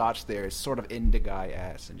calling the shots there is sort of into guy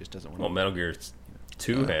ass and just doesn't want to... Well, Metal Gear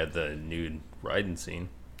 2 had the nude Raiden scene.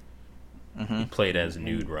 He played as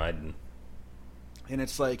nude Raiden. And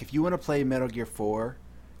it's like, if you want to play Metal Gear 4...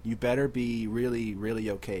 you better be really, really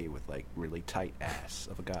okay with, like, really tight ass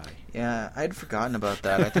of a guy. Yeah, I'd forgotten about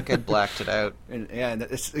that. I think I'd blacked it out. And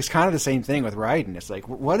it's kind of the same thing with Raiden. It's like,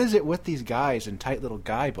 what is it with these guys and tight little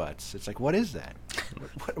guy butts? It's like, what is that?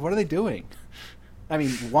 What are they doing? I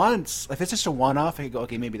mean, once, if it's just a one-off, I could go,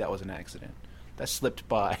 okay, maybe that was an accident. That slipped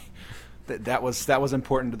by. That was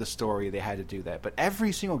important to the story. They had to do that. But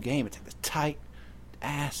every single game, it's like the tight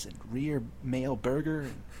ass and rear male burger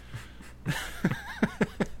and...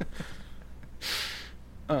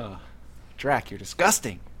 Drac, you're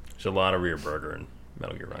disgusting. There's a lot of rear burger in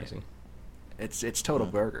Metal Gear Rising. It's total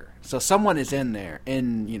burger. So someone is in there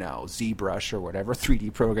in ZBrush or whatever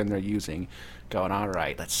 3D program they're using, going, all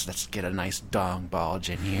right, let's get a nice dong bulge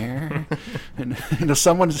in here, and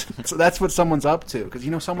so that's what someone's up to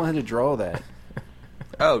because someone had to draw that.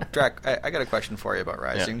 Oh, Drac, I got a question for you about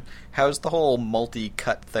Rising. Yeah. How's the whole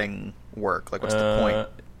multi-cut thing work? Like, what's the point?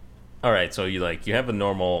 All right, so you have the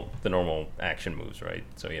normal action moves, right?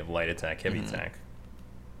 So you have light attack, heavy attack,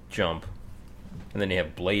 jump, and then you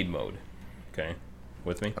have blade mode. Okay,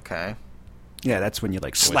 with me? Okay. Yeah, that's when you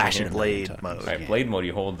slash it. Blade mode. All right, blade mode.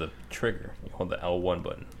 You hold the trigger. You hold the L1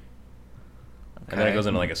 button, and then it goes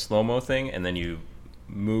into like a slow mo thing, and then you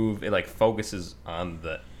move. It focuses on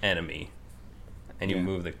the enemy, and you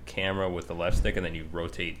move the camera with the left stick, and then you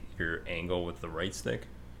rotate your angle with the right stick,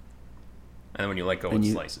 and then when you let go, it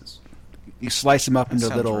slices. You slice them up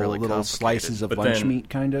into little slices of lunch meat,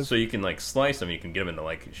 kind of. So you can slice them. You can get them into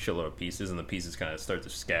shitload of pieces, and the pieces kind of start to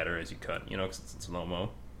scatter as you cut. Because it's slow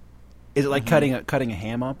mo. Is it like cutting a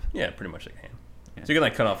ham up? Yeah, pretty much like a ham. Yeah. So you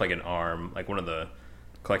can cut off an arm. One of the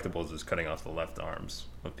collectibles is cutting off the left arms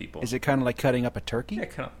of people. Is it kind of like cutting up a turkey? Yeah,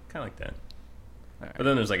 kind of like that. Right. But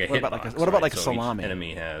then there's a hitbox. What about a so salami? Each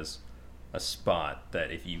enemy has a spot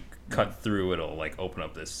that if you cut through, it'll open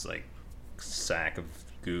up this sack of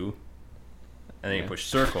goo. And then you push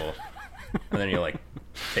circle, and then you're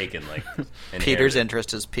taking Peter's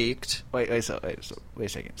interest is peaked. Wait a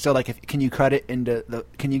second. So can you cut it into the?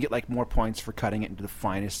 Can you get more points for cutting it into the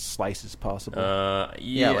finest slices possible?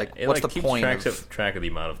 Yeah. What's the point? Track of the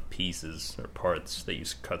amount of pieces or parts that you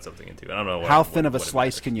cut something into. I don't know. How thin of a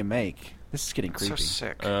slice can you make? This is getting creepy.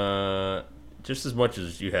 So sick. Just as much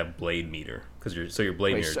as you have blade meter, because your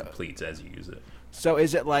blade meter depletes as you use it. So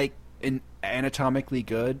is it anatomically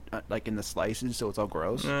good, in the slices, so it's all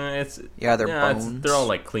gross? They're bones. They're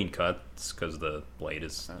all clean cuts because the blade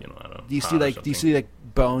is, I don't know. Do you see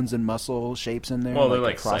bones and muscle shapes in there? Well,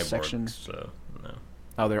 they're cross cyborgs, section. So no.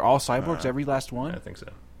 Oh, they're all cyborgs, every last one? I think so.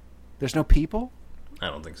 There's no people? I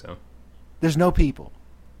don't think so. There's no people.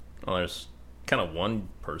 Well, there's kind of one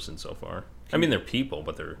person so far. I mean, they're people,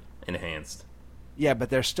 but they're enhanced. Yeah, but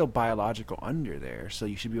there's still biological under there, so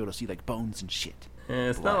you should be able to see like bones and shit.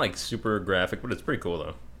 It's not like super graphic, but it's pretty cool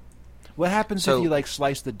though. What happens So- if you like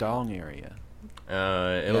slice the dong area?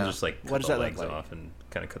 It'll Yeah. just like What cut does the that look legs like? off and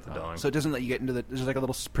kind of cut the dong. So it doesn't let you get into the. There's like a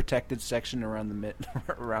little protected section around the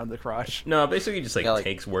around the crotch. No, basically just Yeah, like-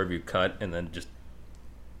 takes wherever you cut and then just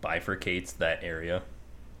bifurcates that area,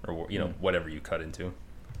 or whatever you cut into.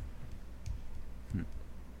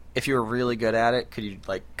 If you were really good at it, could you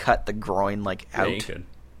like cut the groin like Yeah, out? you could.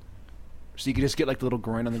 So you could just get like the little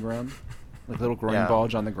groin on the ground, like little groin Yeah.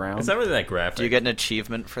 bulge on the ground. It's not really that graphic. Do you get an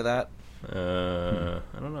achievement for that? I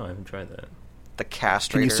don't know. I haven't tried that. The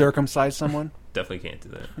castrator. Can you circumcise someone? Definitely can't do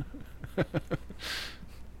that.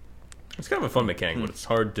 It's kind of a fun mechanic, but it's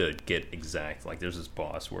hard to get exact. Like, there's this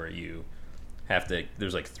boss where you have to.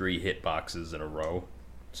 There's like 3 hit boxes in a row,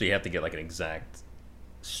 so you have to get like an exact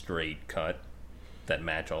straight cut that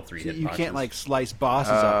match all 3 So hit you boxes. can't like slice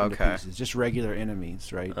bosses up into okay. pieces. Just regular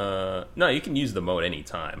enemies, right? No, you can use the mode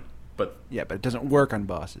anytime, but Yeah, but it doesn't work on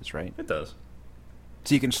bosses, right? it does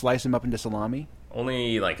So you can slice them up into salami.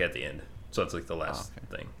 only like at the end. So it's like the last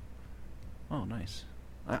okay. thing. Oh, nice.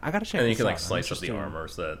 I gotta check. And then you this can like out. I'm slice up the interested. armor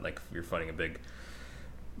so that like if you're fighting a big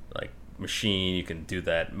like machine, you can do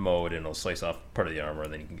that mode and it'll slice off part of the armor,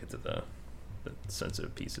 and then you can get to the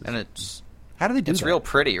sensitive pieces. And it's How do they do it's that? real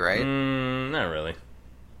pretty, right? Not really.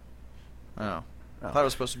 Oh. I thought it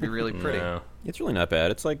was supposed to be really pretty. No. It's really not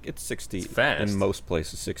bad. It's like it's 60 It's fast. in most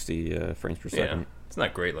places, 60 frames per Yeah, second. it's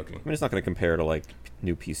not great looking. I mean, it's not going to compare to like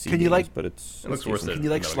new PC. Can you, games, like- but it's It looks it's worse decent. than- Can you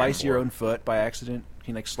like Metal Gear slice your 4. own foot by accident?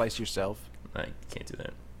 Can you like slice yourself? I can't do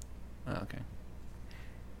that. Oh, okay.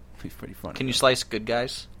 Be pretty funny. Can you though. slice good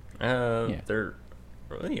guys? Yeah. There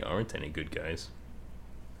really aren't any good guys.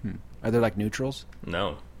 Are there like neutrals?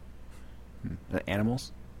 No,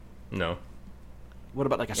 Animals? no. What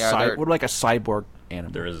about like a Yeah, they're- what about like a cyborg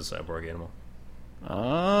animal? There is a cyborg animal. Oh,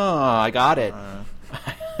 I got it. I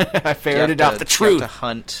Do you ferreted have out the to- do you truth. have to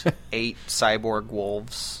hunt 8 cyborg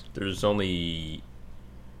wolves. There's only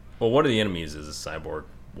one of the enemies is a cyborg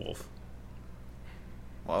wolf.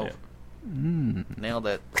 Whoa. Yeah. Nailed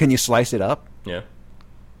it. Can you slice it up? Yeah,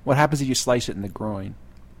 What happens if you slice it in the groin?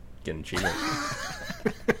 get an achievement.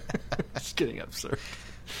 Just kidding, absurd.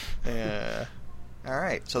 Yeah. All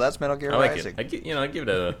right. So that's Metal Gear I like Rising. it. I give it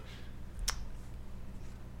a.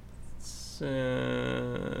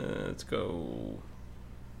 Let's go.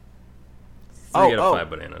 3 out of 5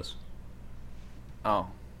 bananas. Oh.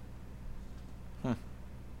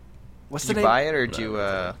 What's Did the you name? buy it or did No, you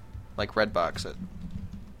no. like Redbox it?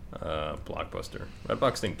 Blockbuster.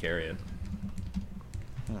 Redbox didn't carry it.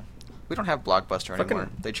 We don't have Blockbuster Fucking- anymore.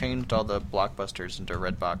 They changed all the Blockbusters into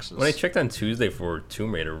Red boxes. When I checked on Tuesday for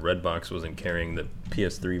Tomb Raider, Redbox wasn't carrying the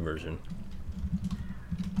PS3 version.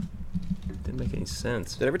 Didn't make any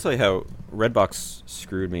sense. Did I ever tell you how Redbox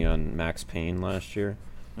screwed me on Max Payne last year?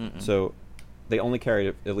 Mm-mm. So they only carried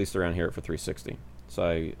it, at least around here, for 360. So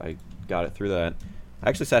I got it through that. I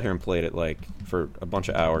actually sat here and played it like for a bunch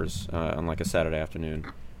of hours on like a Saturday afternoon.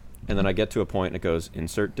 And then I get to a point and it goes,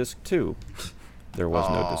 insert disc 2. There was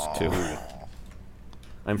no disc 2.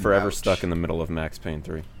 I'm forever Ouch. stuck in the middle of Max Payne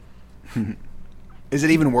 3. Is it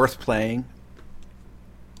even worth playing?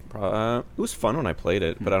 It was fun when I played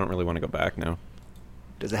it, but I don't really want to go back now.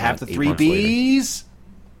 Does it have the 8 three months later. Bs?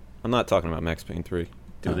 I'm not talking about Max Payne 3.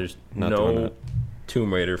 Dude, there's Not doing no that.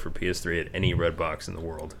 Tomb Raider for PS3 at any Redbox in the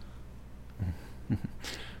world.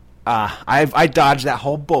 I dodged that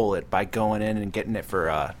whole bullet by going in and getting it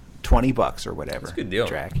for $20 or whatever. That's a good deal.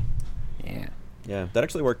 Drac. Yeah. Yeah, that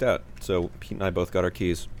actually worked out. So Pete and I both got our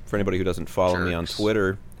keys. For anybody who doesn't follow me on Jerks.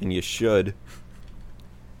 Twitter, and you should,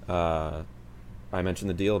 I mentioned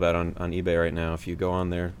the deal about on eBay right now. If you go on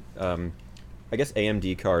there, I guess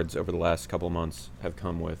AMD cards over the last couple of months have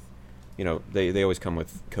come with, they always come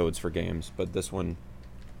with codes for games, but this one,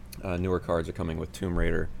 newer cards are coming with Tomb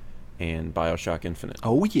Raider and BioShock Infinite.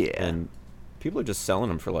 Oh yeah. And people are just selling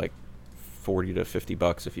them for like $40 to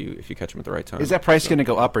 $50 if you catch them at the right time. Is that price So- going to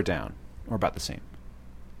go up or down, or about the same?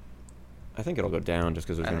 I think it'll go down just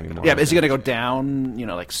because there's I going to be think more. Yeah, but is it going to go out down?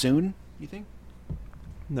 Like soon? You think? there.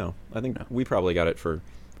 No, I think we probably got it for,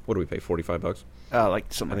 what do we pay? $45. Like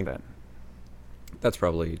something I like think- that. That's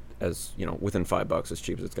probably within $5 as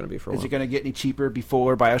cheap as it's going to be for a Is while. it going to get any cheaper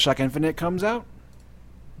before BioShock Infinite comes out?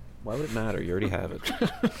 Why would it matter? You already have it.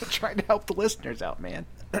 Trying to help the listeners out, man.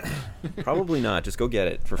 Probably not. Just go get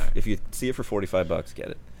it. If you see it for $45, get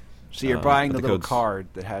it. So you're buying but the the little code's- card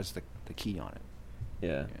that has the key on it.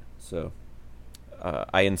 Yeah. So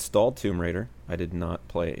I installed Tomb Raider. I did not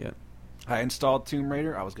play it yet. I installed Tomb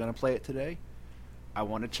Raider. I was going to play it today. I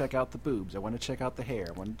want to check out the boobs. I want to check out the hair.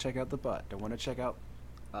 I want to check out the butt. I want to check out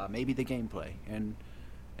maybe the gameplay, and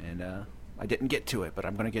I didn't get to it, but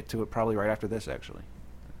I'm going to get to it probably right after this. Actually,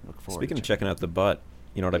 look forward. Speaking to of checking out the butt,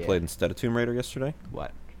 you know what I Yeah. played instead of Tomb Raider yesterday?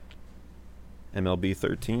 what? MLB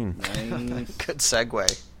 13. Nice. Good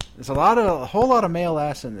segue. There's a whole lot of male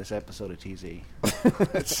ass in this episode of TZ.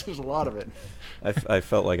 There's a lot of it. I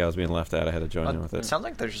felt like I was being left out. I had to join in with It it. sounds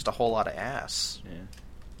like there's just a whole lot of ass, Yeah.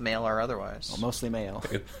 male or otherwise. Well, mostly male.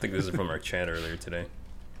 I think this is from our chat earlier today.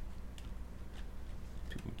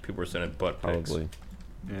 People were sending butt pics. Probably.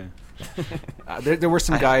 Yeah. There were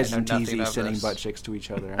some guys I in know nothing TZ of sending this. butt chicks to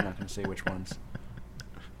each other. I'm not going to say which ones.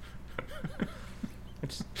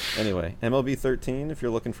 Anyway, MLB 13, if you're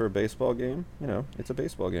looking for a baseball game, it's a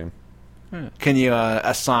baseball game. Can you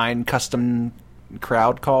assign custom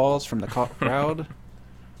crowd calls from the crowd?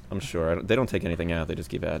 I'm sure. They don't take anything out. They just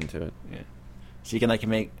keep adding to it. Yeah. So you can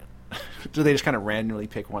make. Do they just kind of randomly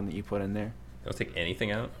pick one that you put in there? Don't take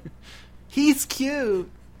anything out. He's cute.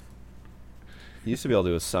 You used to be able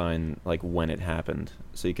to assign, like, when it happened.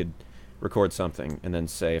 So you could record something and then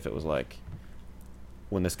say if it was, like,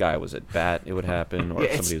 when this guy was at bat, it would happen, or Yeah,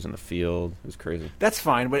 if it's- somebody was in the field. It was crazy. That's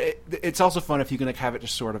fine, but it's also fun if you can have it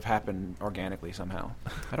just sort of happen organically somehow.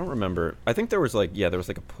 I don't remember. I think there was, like,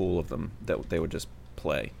 a pool of them that they would just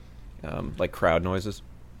play. Like, crowd noises.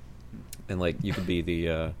 And, like, you could be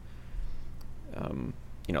the,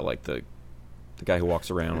 like, the guy who walks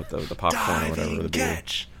around with the popcorn or whatever. Or the beer.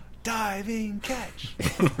 catch! Diving catch!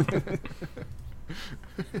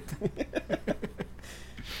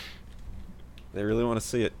 They really want to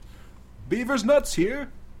see it. Beaver's nuts here.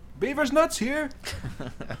 Beaver's nuts here.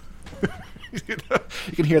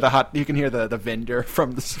 You can hear the vendor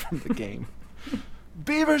from the game.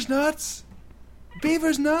 Beaver's nuts.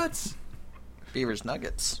 Beaver's nuts. Beaver's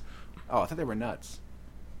Nuggets. Oh, I thought they were nuts.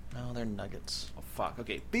 No, they're nuggets. Oh fuck.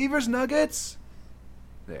 Okay, Beaver's Nuggets.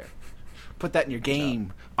 There. Put that in your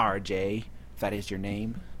game, RJ. If that is your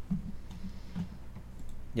name.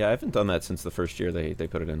 Yeah, I haven't done that since the first year they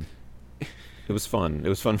put it in. It was fun. It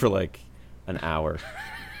was fun for, like, an hour.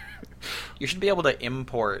 You should be able to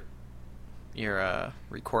import your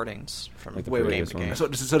recordings from Like the game previous to one. game.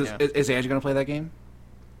 So Yeah. is Angie gonna play that game?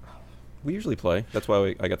 We usually play. That's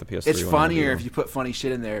why I got the PS3 It's one. funnier if you put funny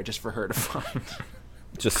shit in there just for her to find.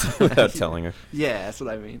 Just without telling her. Yeah, that's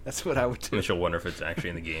what I mean. That's what I would do. And she'll wonder if it's actually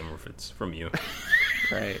in the game or if it's from you.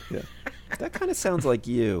 Right. Yeah. That kind of sounds like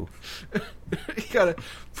you. You gotta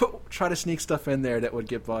try to sneak stuff in there that would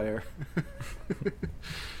get by her.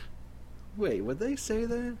 Wait, would they say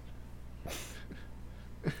that?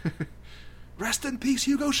 Rest in peace,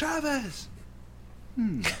 Hugo Chavez.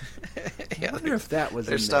 I wonder if that was.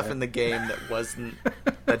 There's in stuff there. in the game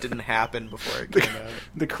that didn't happen before it came out.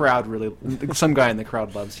 The crowd really. Some guy in the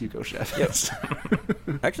crowd loves Hugo Chavez.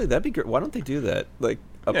 Actually, that'd be great. Why don't they do that? Like,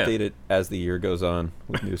 update it as the year goes on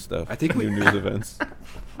with new stuff. I think new news events.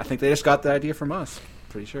 I think they just got the idea from us.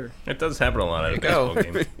 Pretty sure. It does happen a lot at a There you baseball go.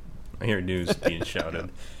 game. I hear news being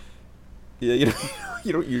shouted. Yeah,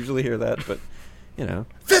 you don't usually hear that, but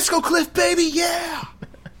Fiscal Cliff, baby, yeah.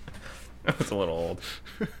 It's a little old.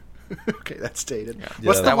 Okay, that's dated. Yeah.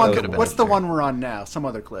 What's Yeah, the that one? could've been What's in the there. one we're on now? Some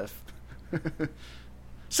other cliff.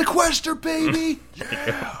 Sequester, baby,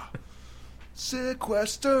 yeah.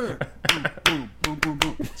 Sequester. Boom, boom, boom, boom,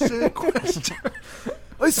 boom. Sequester.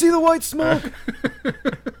 I see the white smoke.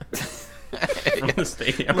 From the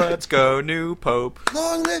stadium. Let's go, new pope.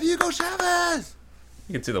 Long live Hugo Chavez.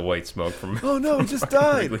 You can see the white smoke from. Oh no, he just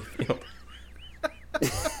died. Wrigley Field.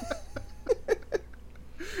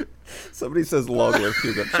 Somebody says long live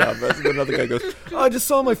Hugo Chavez, and then another guy goes, "Oh, I just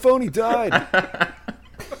saw my phone. He died."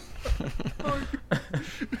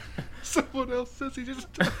 Someone else says he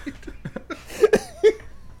just died.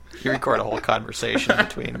 You record a whole conversation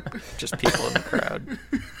between just people in the crowd.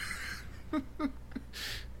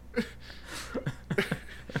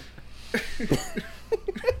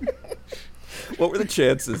 What were the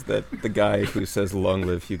chances that the guy who says "Long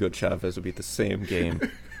live Hugo Chavez" would be at the same game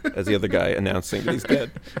as the other guy announcing that he's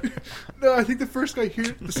dead? No, I think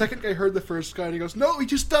the second guy heard the first guy and he goes, "No, he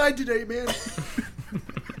just died today, man."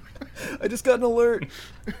 I just got an alert.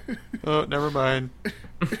 Oh, never mind.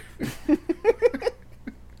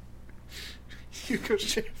 Hugo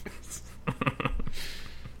Chavez. Oh,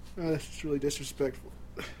 this is really disrespectful.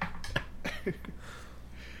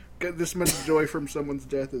 Get this much joy from someone's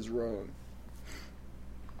death is wrong.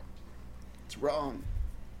 It's wrong.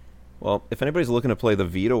 Well, if anybody's looking to play the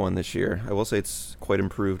Vita one this year, I will say it's quite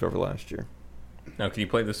improved over last year. Now, can you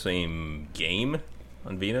play the same game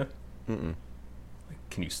on Vita? Mm-mm.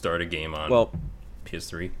 Can you start a game on Well,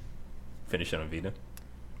 PS3, finish it on Vita?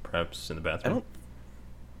 Perhaps in the I bathroom?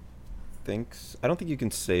 don't think you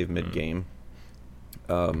can save mid game.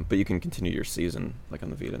 But you can continue your season like on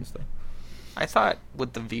the Vita and stuff. I thought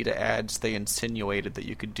with the Vita ads, they insinuated that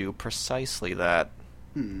you could do precisely that.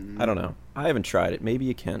 I don't know. I haven't tried it. Maybe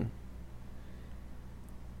you can.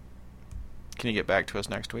 Can you get back to us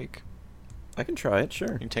next week? I can try it,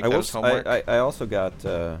 sure. You can take that as homework? I also got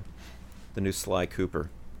the new Sly Cooper,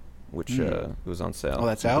 which was on sale. Oh,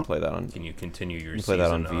 that's you out? Can play that on. Can you continue your You play season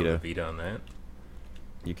that on on Vita. the Vita on that?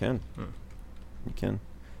 You can. You can.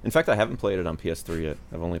 In fact, I haven't played it on PS3 yet.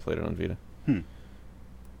 I've only played it on Vita.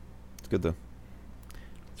 It's good though.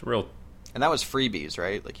 It's real. And that was freebies,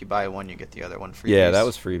 right? Like you buy one, you get the other one freebies. Yeah, that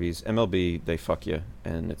was freebies. MLB, they fuck you,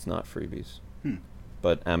 and it's not freebies. Hmm.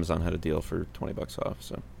 But Amazon had a deal for $20 off,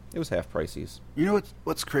 so it was half prices. You know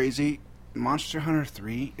what's crazy? Monster Hunter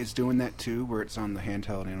 3 is doing that too, where it's on the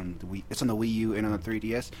handheld and on the Wii. It's on the Wii U and on the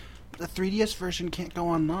 3DS, but the 3DS version can't go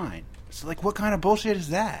online. So, like, what kind of bullshit is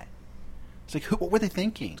that? It's like, what were they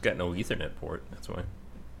thinking? It's got no Ethernet port. That's why.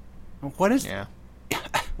 What is? Yeah.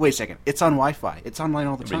 Wait a second. It's on Wi-Fi. It's online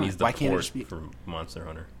all the But it time. needs the Why can't it port just be? for Monster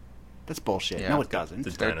Hunter. That's bullshit. Yeah. No, it doesn't. The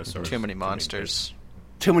There are dinosaurs. too many monsters.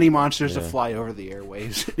 Too many monsters to Yeah. fly over the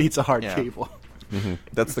airwaves. It needs a hard Yeah. cable.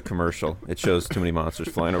 That's the commercial. It shows too many monsters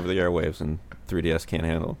flying over the airwaves, and 3DS can't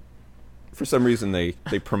handle. For some reason, they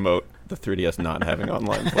promote the 3DS not having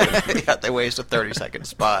online play. Yeah, they waste a 30-second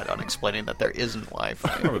spot on explaining that there isn't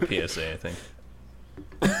Wi-Fi. More of a PSA, I think.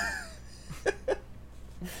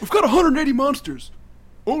 We've got 180 monsters.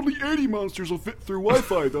 Only 80 monsters will fit through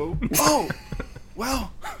Wi-Fi, though. Oh,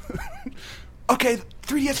 well. Okay, the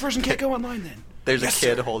 3DS version can't go online then. There's Yes, a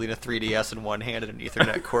kid sir. holding a 3DS in one hand and an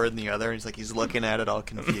Ethernet cord in the other. And he's looking at it all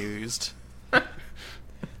confused.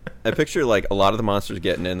 I picture like a lot of the monsters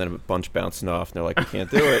getting in, then a bunch bouncing off, and they're like, "We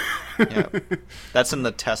can't do it." Yeah, that's in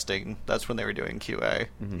the testing. That's when they were doing QA.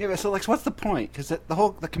 Yeah, but so like, what's the point? Because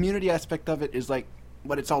the community aspect of it is like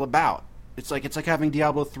what it's all about. It's like having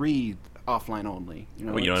Diablo 3 offline only. You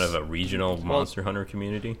know, Well, you don't it's- have a regional Monster Hunter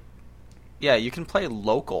community? Yeah, you can play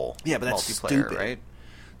local. Yeah, but that's multiplayer, stupid. right?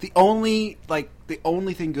 The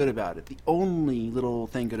only thing good about it, the only little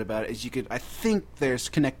thing good about it is I think there's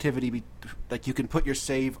connectivity, like you can put your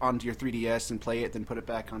save onto your 3DS and play it, then put it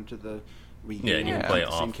back onto the Wii. Yeah, and you Yeah. can play the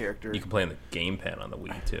off. same character. You can play on the gamepad on the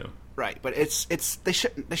Wii too. Right, but it's they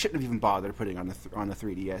shouldn't have even bothered putting on the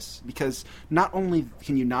 3DS, because not only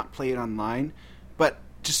can you not play it online, but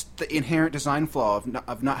just the inherent design flaw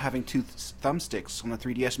of not having two thumbsticks on the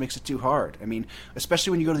 3DS makes it too hard. I mean,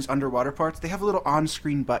 especially when you go to these underwater parts, they have little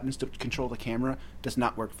on-screen buttons to control the camera. Does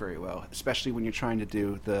not work very well, especially when you're trying to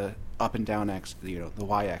do the up and down the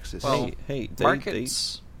y-axis. Well, hey,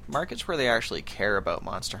 markets where they actually care about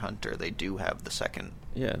Monster Hunter, they do have the second.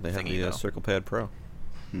 yeah, they have thingy, the though. Circle Pad Pro.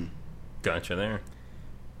 Gotcha there.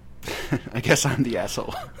 I guess I'm the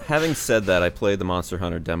asshole. Having said that, I played the Monster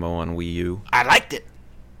Hunter demo on Wii U, I liked it.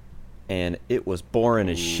 and it was boring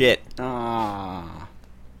as shit. Ah.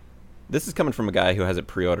 This is coming from a guy who has it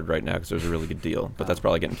pre-ordered right now because it was a really good deal, but that's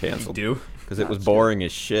probably getting You canceled. do? Because it was That's boring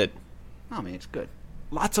as shit. Oh man, it's good.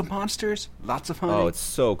 Lots of monsters, lots of hunting. Oh, it's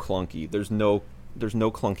so clunky. There's no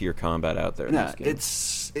clunkier combat out there in No,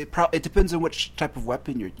 this game. it depends on which type of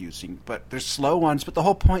weapon you're using, but there's slow ones. But the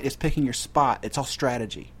whole point is picking your spot. It's all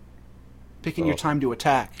strategy, picking your Oh. time to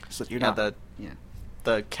attack, so that you're Yeah, not.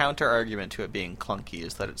 the counter argument to it being clunky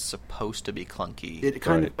is that it's supposed to be clunky. It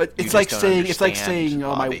kind Right. of. You It's just like don't saying. It's like understand saying,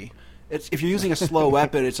 "Oh my." hobby. It's if you're using a slow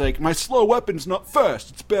weapon, it's like my slow weapon's not fast.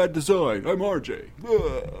 It's bad design. I'm RJ.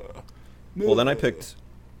 Well, then I picked.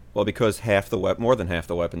 Well, because more than half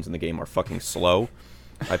the weapons in the game are fucking slow.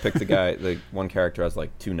 I picked the one character has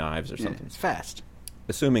like 2 knives or Yeah, something, it's fast.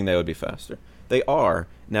 assuming they would be faster. They are.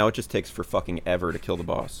 Now it just takes for fucking ever to kill the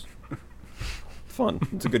boss. Fun.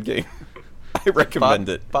 It's a good game. I recommend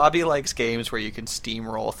it. Bobby likes games where you can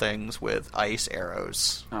steamroll things with ice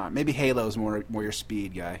arrows. Maybe Halo's more your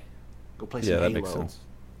speed, guy. Go play some Yeah, Halo. that makes sense.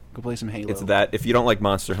 Go play some Halo. It's that. If you don't like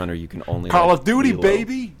Monster Hunter, you can only Call like of Duty, Halo.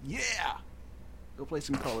 baby. Yeah. Go play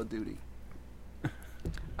some Call of Duty.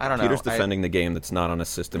 I don't know. Peter's defending the game that's not on a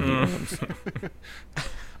system he owns.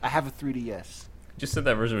 I have a 3DS, Just said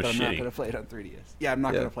that version was but I'm not shitty. going to play it on 3DS. Yeah, I'm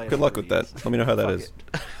not going Yeah. to play it Good on luck with 3DS. that. Let me know how that Fuck is.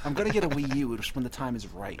 it. I'm going to get a Wii U just when the time is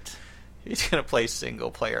right. He's gonna play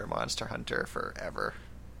single player Monster Hunter forever.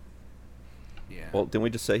 Yeah. Well, didn't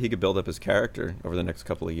we just say he could build up his character over the next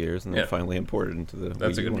couple of years and then Yeah. finally import it into the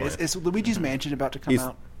That's Wii a U good one? point. is Luigi's Mansion about to come He's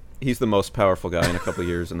out? he's the most powerful guy in a couple of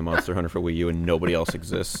years in the Monster Hunter for Wii U, and nobody else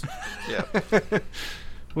exists. Yeah.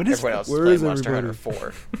 When is Everyone else is Where playing is Monster Hunter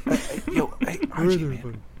everybody? 4. Yo, hey, RJ,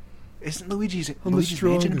 man. Isn't Luigi's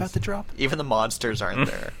Mansion about to drop? Even the monsters aren't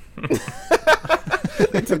there.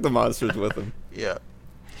 They took the monsters with him. Yeah.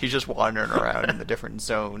 He's just wandering around in the different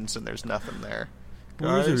zones and there's nothing there.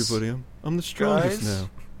 Guys? Where's everybody? I'm the strongest Guys?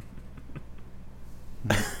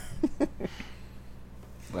 now.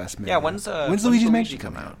 Last minute. Yeah, when's Luigi's Luigi Mansion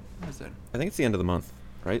come coming out? When is that? I think it's the end of the month,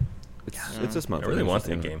 right? It's this month. I really think want it's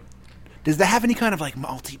the that end of game. Does that have any kind of like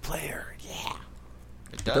multiplayer? Yeah.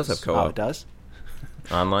 It It does have co-op. Oh, it does.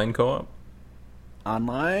 Online co-op.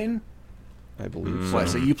 Online. I believe. Mm. So. What,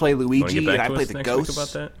 so you play Want to Luigi get back and I to play us the next ghosts. week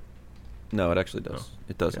about that? No, it actually does. Oh.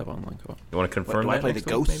 It does have online co-op. You want to confirm Do I that play the next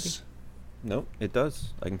week, maybe? ghosts? Nope, it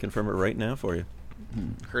does. I can confirm it right now for you.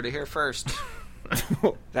 Heard it here first.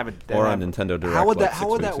 That would, Or on Nintendo Direct. How would like that? 6 How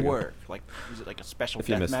would weeks that ago. work? Like, is it like a special If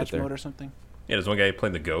you missed it deathmatch there. mode or something? Yeah, there's one guy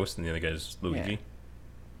playing the ghost, and the other guy's Luigi.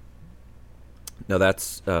 No,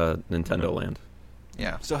 that's Nintendo Land.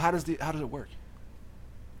 Yeah. So how does it work?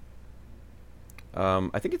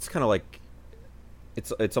 I think it's kind of like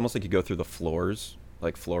it's almost like you go through the floors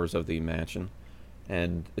of the mansion,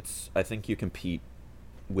 and I think you compete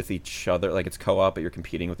with each other. Like it's co-op, but you're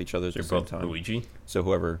competing with each other at You're the same both time. Luigi. So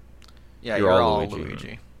whoever, Yeah, You're you're all all Luigi.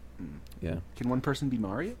 Luigi. yeah, Can one person be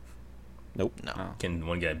Mario? nope, No. Oh. Can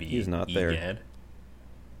one guy be He's not there. Egad?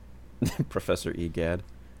 Professor Egad,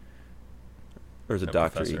 or is it No,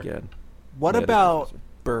 Doctor Professor. Egad? What Yeah, it is about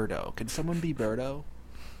Professor. Birdo? Can someone be Birdo?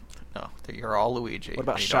 No, you're all Luigi. What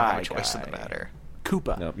about and you don't have a Shy choice in the Guy? matter.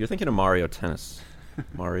 Koopa. No, you're thinking of Mario Tennis.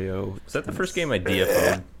 Mario. Was that the first Tennis. game I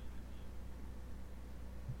DFO'd?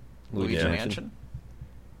 Luigi Yeah. Mansion?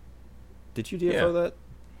 Did you DFO Yeah. that?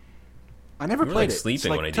 I never You were played like it. sleeping It's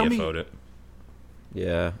like, when I tell me- DFO'd it.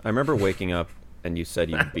 Yeah, I remember waking up and you said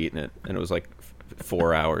you'd beaten it, and it was like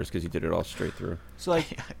 4 hours because you did it all straight through. So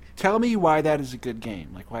like, tell me why that is a good game.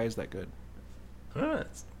 Like, why is that good? I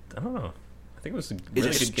don't know. I think it was a Is really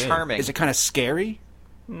it good game. charming? Is it kind of scary?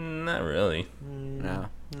 Not really. No.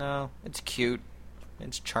 No, it's cute.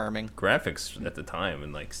 It's charming. Graphics at the time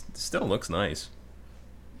and still looks nice.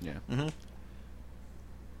 Yeah. Mm-hmm.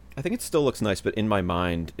 I think it still looks nice, but in my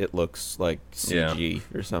mind, it looks like CG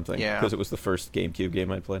or something. Yeah. Because it was the first GameCube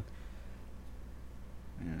game I played.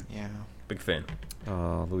 Yeah. Big fan.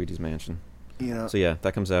 Luigi's Mansion. You know, So yeah,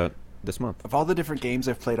 that comes out this month. of all the different games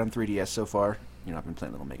I've played on 3DS so far, you know, I've been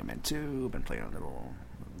playing Little Mega Man 2, I've been playing a little,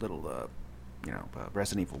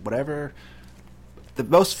 Resident Evil, whatever. The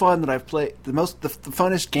most fun that I've played, the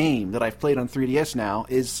funnest game that I've played on 3DS now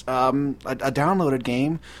is a downloaded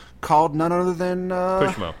game called none other than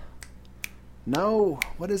Pushmo. No,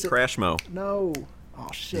 what is it? Crashmo. No, oh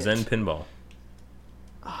shit. Zen Pinball.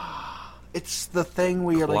 It's the thing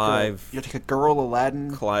where you're Clive. like a girl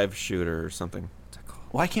Aladdin. Clive Shooter or something. What's that called?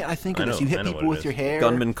 Why can't I think of I this? know- You I hit know people what it with is. your hair.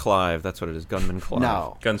 Gunman Clive. That's what it is. Gunman Clive.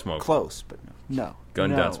 No, Gunsmoke. close, but no.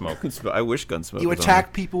 Gun no. dot smoke. I wish Gunsmoke. You was on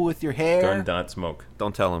attack people with your hair. Gun dot smoke. there.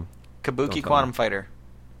 Don't tell him. Kabuki Don't Quantum tell Fighter.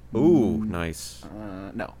 Ooh, nice.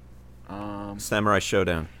 No. Samurai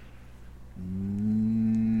Showdown.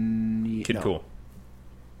 Kid no. Cool.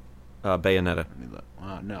 Bayonetta. Let me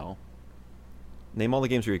look. No. Name all the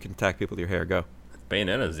games where you can attack people with your hair. Go.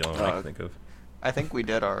 Bayonetta is the only one I can think of. I think we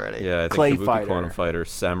did already. Yeah, I think Clay Kabuki Fighter. Quantum Fighter,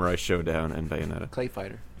 Samurai Showdown, and Bayonetta. Clay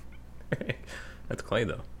fighter. That's Clay,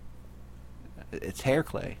 though. It's hair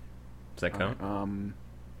clay. Does that count?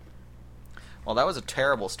 Well, that was a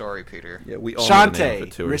terrible story, Peter. Yeah, we all know the name of it,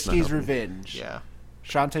 Shantae, too, or it's not Risky's helping. Revenge. Yeah.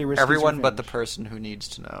 Shantae, Risky's Everyone but the Revenge. person who needs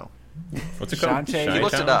to know. What's it called? Shantae- He Shy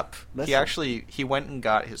looked Town? it up. Listen. He went and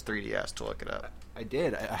got his 3DS to look it up. I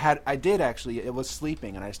did. I did actually. It was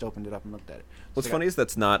sleeping, and I just opened it up and looked at it. What's So I funny is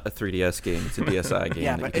that's not a 3DS game. It's a DSi game.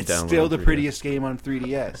 Yeah, that but you it's can download still on the 3DS. prettiest game on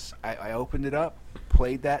 3DS. I opened it up,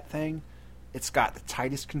 played that thing. It's got the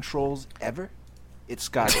tightest controls ever. It's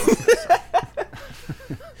got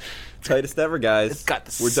Tightest ever, guys. it's got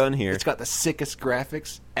the We're done here. It's got the sickest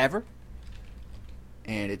graphics ever,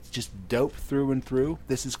 and it's just dope through and through.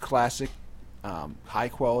 This is classic, high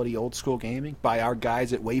quality old school gaming by our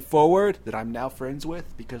guys at WayForward that I'm now friends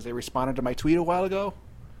with because they responded to my tweet a while ago.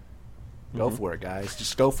 Go for it, guys.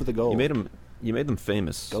 Just go for the goal. You made them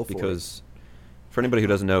famous Go for because for anybody who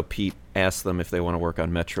doesn't know, Pete asked them if they want to work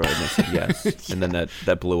on Metroid, and they said yes. And then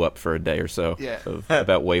that blew up for a day or so Yeah.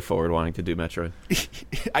 about WayForward wanting to do Metroid.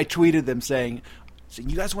 I tweeted them saying, "So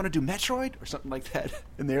you guys want to do Metroid or something like that?"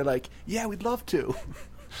 And they're like, "Yeah, we'd love to."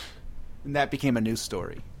 And that became a news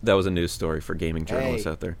story. That was a news story for gaming journalists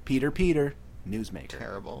Hey, out there. Peter, newsmaker.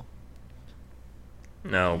 Terrible.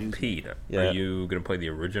 Now, News- Pete, Yeah. are you going to play the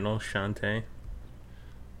original Shantae?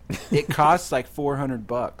 It costs like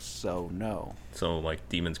 $400, so no. So, like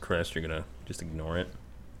Demon's Crest, you're going to just ignore it?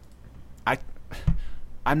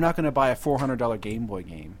 I'm not going to buy a $400 Game Boy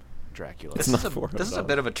game, Dracula. This not is a $400.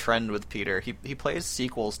 bit of a trend with Peter. He plays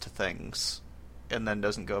sequels to things, and then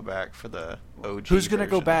doesn't go back for the OG. Who's going to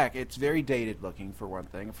go version. back? It's very dated looking, for one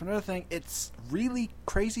thing. For another thing, it's really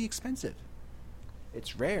crazy expensive.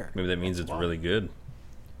 It's rare. Maybe that means That's it's why. really good.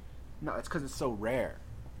 No, it's because it's so rare.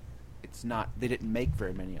 It's not. They didn't make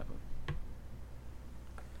very many of them.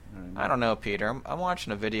 You know what I don't know, Peter. I'm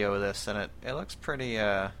watching a video of this, and it looks pretty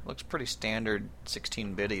standard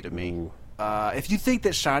 16-bitty to me. Ooh. If you think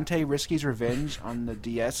that Shantae Risky's Revenge on the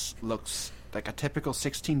DS looks like a typical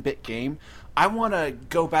 16-bit game, I want to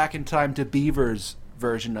go back in time to Beaver's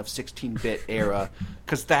version of 16-bit era,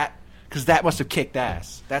 because that must have kicked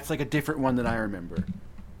ass. That's like a different one than I remember.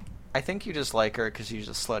 I think you just like her because she's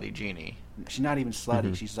a slutty genie. She's not even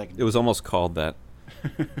slutty. Mhm. She's like It was almost called that.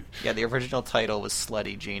 Yeah, the original title was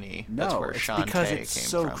Slutty Genie. That's no, where it's Shantae because it's came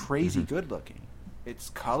so from. crazy good looking. It's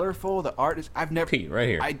colorful. The art is. I've never. Pete, right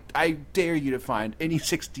here. I dare you to find any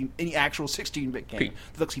actual 16-bit game Pete.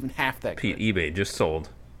 that looks even half that Pete, good. eBay just sold.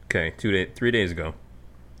 Okay, 3 days ago.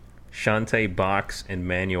 Shantae box and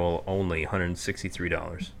manual only,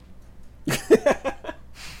 $163.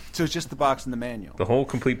 So it's just the box and the manual. The whole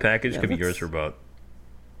complete package Yeah, could be that's- yours for about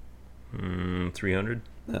 300.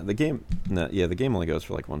 The game, the game only goes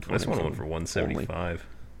for like 120. This one so went for 175.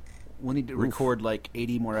 We'll need to record like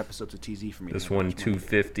 80 more episodes of TZ for me. to This know one how much money.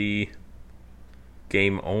 250.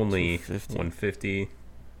 Game only 250. 150.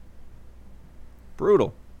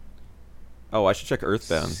 Brutal. Oh, I should check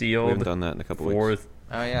Earthbound. Sealed. We haven't done that in a couple weeks. Fourth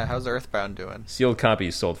Oh yeah, how's Earthbound doing? sealed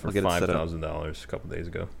copies sold for I'll get it set up. $5,000 a couple days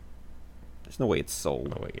ago. There's no way it's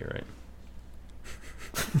sold. Oh wait, you're right.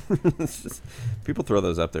 It's just- people throw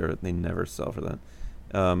those up there. They never sell for that.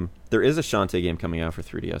 There is a Shantae game coming out for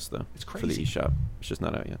 3DS though. It's For the crazy. eShop. It's just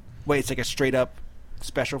not out yet. Wait, it's like a straight up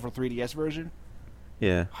special for 3DS version?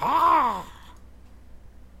 Yeah.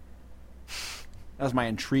 That was my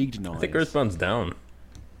intrigued noise. I think Earthbound's down.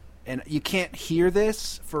 And you can't hear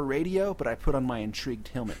this for radio, but I put on my intrigued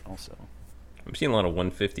helmet also. I'm seeing a lot of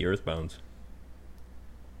 150 Earthbounds.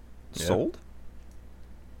 Yeah. Sold?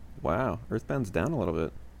 Wow. Earthbound's down a little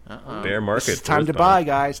bit. Bear market. It's for time to Earthbound. buy,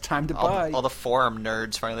 guys. Time to buy. All the forum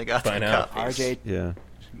nerds finally got Buy their now. copies. RJ, Yeah.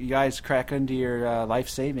 you guys crack into your life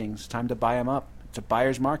savings. Time to buy them up. It's a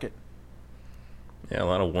buyer's market. Yeah, a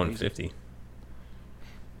lot of 150.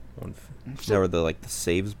 Now are the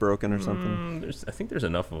saves broken or something? I think there's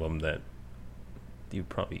enough of them that you'd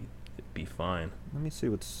probably be fine. Let me see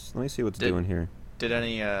what's Did- doing here. Did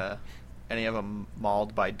any of them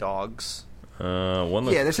mauled by dogs? One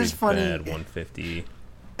looks Yeah, this is pretty funny. bad, 150.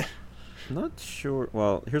 Not sure.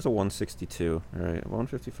 Well, here's a 162. All right,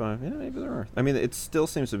 155. Yeah, maybe there are. I mean, it still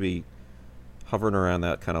seems to be hovering around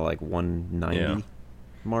that kind of like 190 Yeah.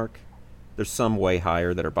 mark. There's some way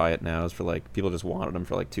higher that are buy it nows for like people just wanted them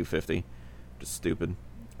for like 250. Just stupid.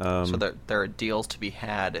 So there are deals to be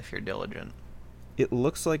had if you're diligent. It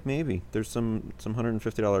looks like maybe there's some $150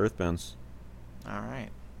 Earthbounds All right.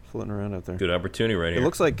 floating around out there. Good opportunity right It here.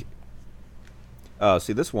 looks like. Oh,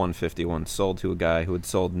 see, this 150 one sold to a guy who had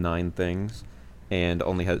sold 9 things, and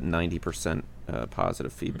only had 90%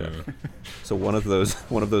 positive feedback. So one of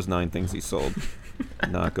those 9 things he sold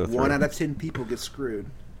did not go through. 1 out of 10 people get screwed.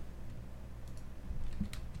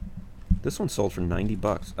 This one sold for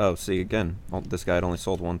 $90. Oh, see again, this guy had only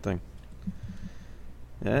sold 1 thing.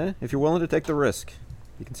 Yeah, if you're willing to take the risk,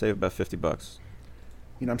 you can save about $50.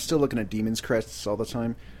 You know, I'm still looking at Demon's Crests all the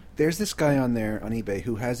time. There's this guy on there on eBay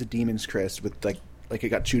who has a Demon's Crest with like it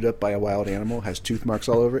got chewed up by a wild animal, has tooth marks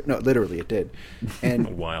all over it. No, literally it did. a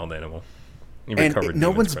And wild animal. You and recovered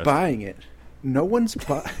no Demon's one's Crest. buying it. No one's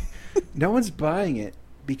buying it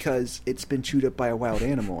because it's been chewed up by a wild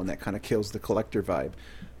animal, and that kind of kills the collector vibe.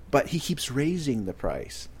 But he keeps raising the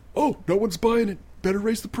price. Oh, no one's buying it. Better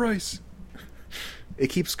raise the price. It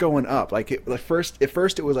keeps going up. At first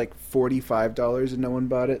it was like $45 and no one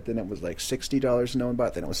bought it. Then it was like $60 and no one bought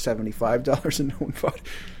it. Then it was $75 and no one bought it.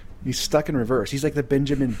 He's stuck in reverse. He's like the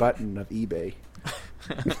Benjamin Button of eBay.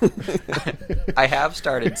 I have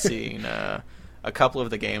started seeing a couple of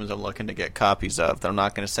the games I'm looking to get copies of that I'm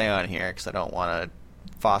not going to say on here because I don't want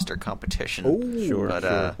to foster competition. Ooh, Sure, But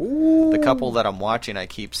sure. the couple that I'm watching, I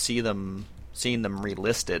keep seeing them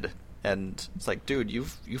relisted, and it's like, dude,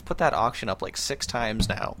 you've put that auction up like 6 times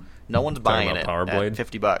now. No one's buying about it Power at Blade?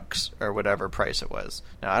 $50 or whatever price it was.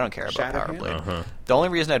 No, I don't care about Shatterhand? Power Blade. Uh-huh. The only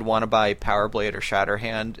reason I'd want to buy Power Blade or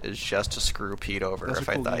Shatterhand is just to screw Pete over Those are if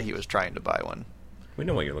I cool thought he games. was trying to buy one. We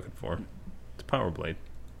know what you're looking for. It's Power Blade.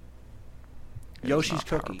 It is Yoshi's not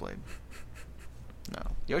Power Cookie. Blade. No,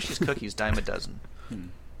 Yoshi's Cookie's dime a dozen.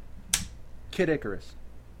 Kid Icarus.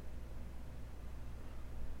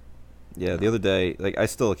 Yeah, the other day, I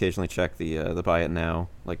still occasionally check the buy it now,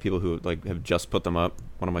 like people who have just put them up.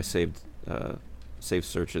 One of my saved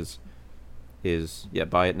searches, is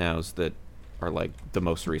buy it nows that are like the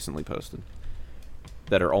most recently posted,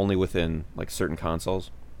 that are only within like certain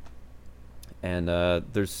consoles. And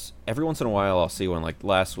there's every once in a while I'll see one, like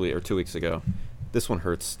last week or 2 weeks ago. This one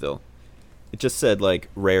hurts still. It just said like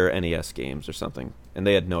rare NES games or something, and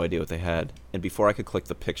they had no idea what they had. And before I could click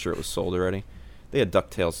the picture, it was sold already. They had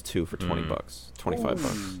DuckTales 2 for $20,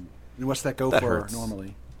 $25. And what's that go That for hurts.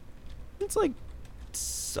 normally? It's like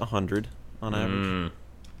 100 on average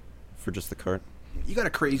for just the cart. You got a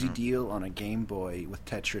crazy deal on a Game Boy with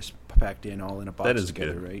Tetris packed in all in a box That is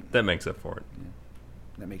together, good. right? That makes up for it.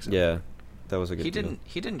 That makes it. Yeah, that was a good He deal.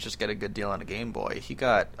 didn't just get a good deal on a Game Boy. He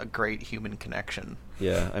got a great human connection.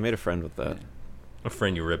 Yeah, I made a friend with that. A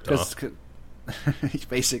friend you ripped Because off.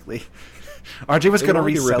 basically, RJ was They going to would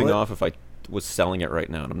only be resell ripping it. off if I was selling it right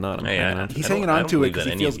now, and I'm not. I'm Hey, hanging on. He's I don't- hanging I on don't to it believe 'cause that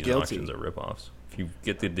he any feels of these guilty. auctions are rip-offs. If you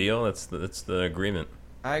get the deal, that's the agreement.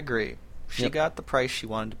 I agree. She Yep. got the price she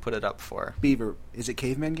wanted to put it up for. Beaver, is it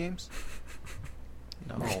Caveman Games?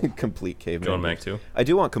 No. Complete caveman. Going back games. to I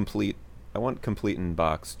do want complete. I want complete in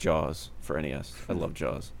box Jaws for NES. I love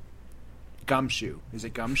Jaws. Gumshoe. Is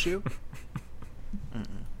it Gumshoe?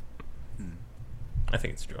 I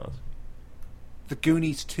think it's Jaws. The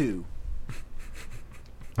Goonies 2.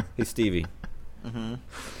 Hey Stevie, Mm-hmm.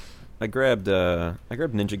 I grabbed Ninja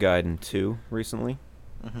Gaiden 2 recently.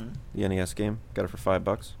 Mm-hmm. The NES game. Got it for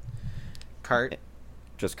 $5. Cart.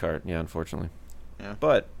 Just cart, yeah, unfortunately. Yeah.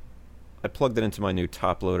 But I plugged it into my new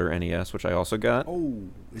top loader NES, which I also got. Oh,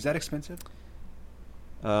 is that expensive?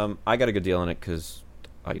 I got a good deal on it because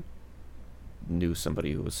I knew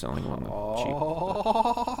somebody who was selling one cheap.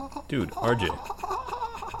 Oh. Dude, RJ.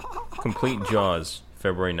 Complete Jaws,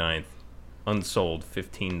 February 9th. Unsold,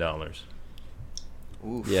 $15.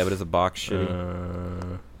 Oof. Yeah, but it's a box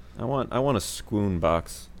shitty. I want a Squoon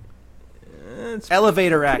box. It's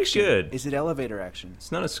Elevator pretty action. good. Is it elevator action?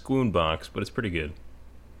 It's not a Squoon box, but it's pretty good.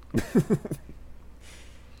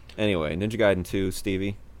 Anyway, Ninja Gaiden 2,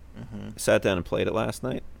 Stevie. Mm-hmm. Sat down and played it last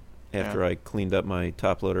night after Yeah. I cleaned up my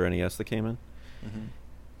top loader NES that came in.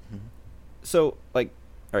 Mm-hmm. So, like,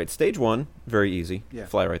 all right, stage 1, very easy. Yeah.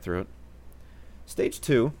 Fly right through it. Stage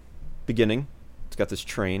 2, beginning. It's got this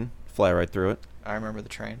train. Fly right through it. I remember the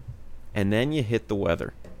train. And then you hit the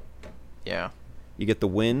weather. Yeah. You get the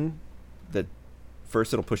wind that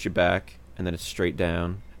first it'll push you back, and then it's straight down,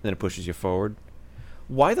 and then it pushes you forward.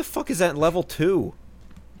 Why the fuck is that in level 2?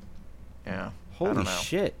 Yeah. I Holy don't know.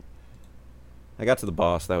 shit. I got to the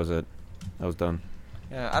boss. That was it. I was done.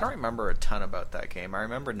 Yeah, I don't remember a ton about that game. I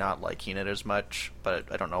remember not liking it as much,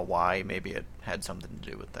 but I don't know why. Maybe it had something to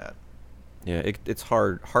do with that. Yeah, it's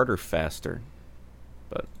harder, faster,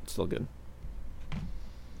 but it's still good.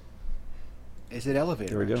 Is it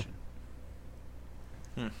elevator There we go. action?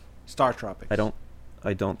 Hmm. Star Tropics.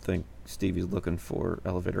 I don't think Stevie's looking for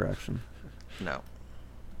elevator action. No,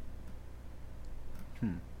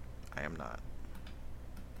 Hmm. I am not.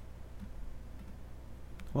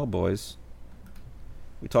 Well, boys,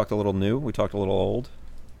 we talked a little new. We talked a little old.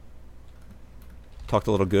 Talked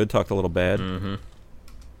a little good. Talked a little bad. Mm-hmm.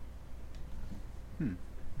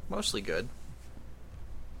 Mostly good.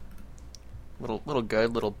 Little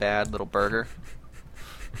good, little bad, little burger.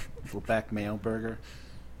 Little back mail burger.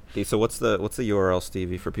 Okay, so what's the URL,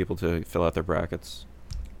 Stevie, for people to fill out their brackets?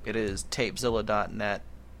 It is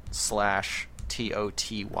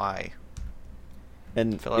tapezilla.net/TOTY.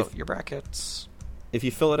 And Fill out your brackets. if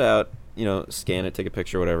you fill it out, scan it, take a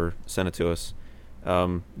picture, whatever, send it to us.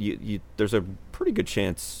 There's a pretty good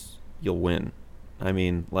chance you'll win. I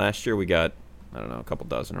mean, last year we got, I don't know, a couple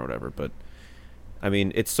dozen or whatever, but I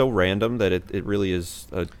mean, it's so random that it really is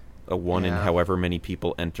a one in Yeah. however many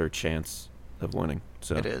people enter chance of winning.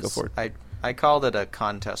 So It is. go for it. I called it a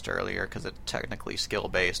contest earlier because it's technically skill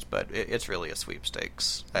based, but it's really a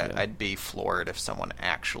sweepstakes. Yeah. I'd be floored if someone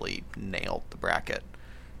actually nailed the bracket,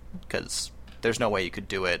 because there's no way you could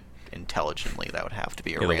do it intelligently. That would have to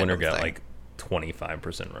be a Yeah, the winner random got thing. like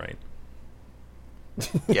 25% right.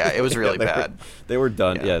 Yeah, it was really they were- bad. They were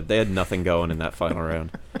done. Yeah. Yeah, they had nothing going in that final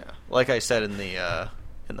round. Yeah. Like I said in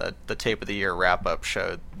the tape of the year wrap up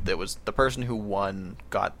show, that was the person who won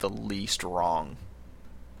got the least wrong.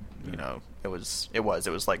 It was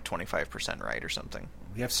like 25% right or something.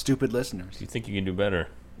 We have stupid listeners. If you think you can do better,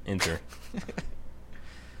 enter.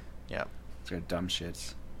 Yeah. They're dumb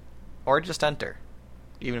shits. Or just enter,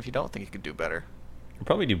 even if you don't think you could do better. You'll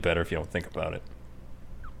probably do better if you don't think about it.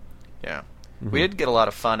 Yeah. Mhm. We did get a lot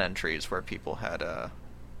of fun entries where people had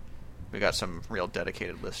we got some real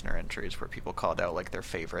dedicated listener entries where people called out like their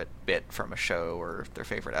favorite bit from a show or their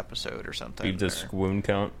favorite episode or something. Does or- Squoon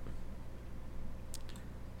count?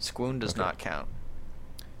 Squoon does Okay. not count.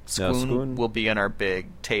 Squoon Squoon- will be in our big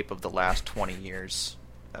tape of the last 20 years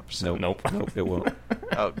episode. Nope. Nope, it won't.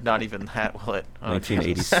 Oh, not even that, will it? Oh,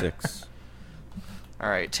 Jesus. 1986. All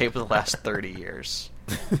right, tape of the last 30 years.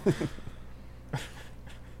 The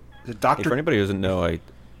Hey, Doctor. for anybody who doesn't know, I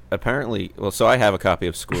have a copy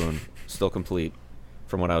of Squoon, still complete,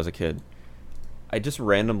 from when I was a kid. I just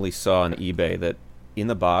randomly saw on eBay that in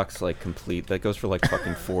the box, like complete, that goes for like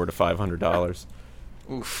fucking $400 to $500.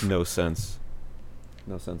 Oof. No sense.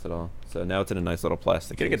 No sense at all. So now it's in a nice little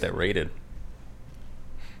plastic Gotta get case. that rated.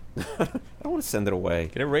 I don't want to send it away.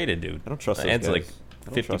 Get it rated, dude. I don't trust That those adds guys. like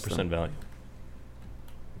I don't trust 50% them. value.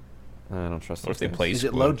 I don't trust What if those they guys. play Is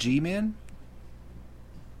it Squoon? low G, man?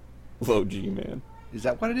 Low G, man. Is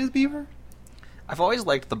that what it is, Beaver? I've always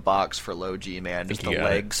liked the box for low G, man. Just Think the you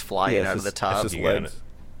got it. legs flying Yeah, it's out of the just- top. it's just You got legs. it.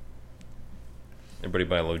 Everybody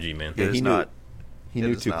buy a low G, man. Yeah, It is he knew- not. He It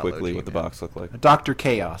knew is too not quickly low what the G, man. box looked like. Dr.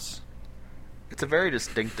 Chaos. It's a very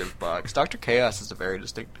distinctive box. Dr. Chaos is a very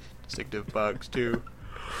distinctive box, too.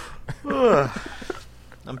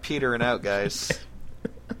 I'm petering out, guys.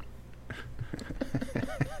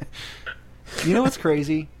 You know what's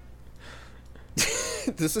crazy?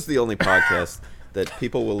 This is the only podcast that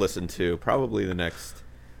people will listen to probably the next,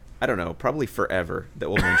 I don't know, probably forever, that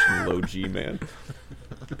will mention low G, man.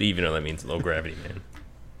 But even though that means low gravity, man.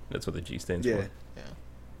 That's what the G stands Yeah. for.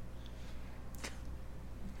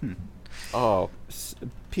 Yeah. Oh,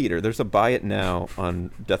 Peter, there's a buy it now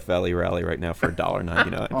on Death Valley Rally right now for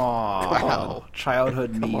 $1.99. Oh, Wow.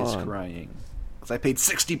 childhood me Come is on. crying. Because I paid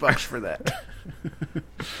 $60 for that.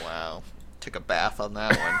 Wow. Took a bath on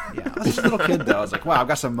that one. Yeah, I was just a little kid, though. I was like, wow, I've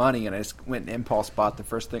got some money, and I just went and impulse bought the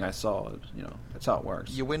first thing I saw. You know, that's how it works.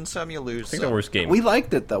 You win some, you lose I think some. the worst game. We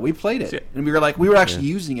liked it, though. We played it. See- And we were actually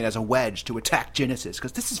using it as a wedge to attack Genesis,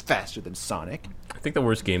 because this is faster than Sonic. I think the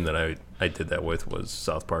worst game that I did that with was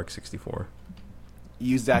South Park 64.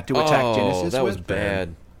 Use that to attack Genesis that with? was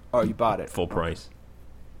bad. Oh, you bought it. Full price.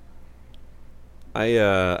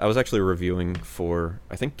 I was actually reviewing for,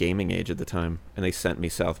 I think, Gaming Age at the time, and they sent me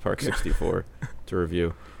South Park 64 to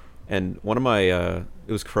review. And one of my, it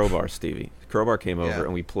was Crowbar, Stevie. Crowbar came over, Yeah.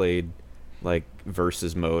 and we played, like,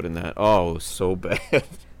 versus mode and that. Oh, it was so bad.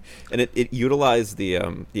 And it utilized the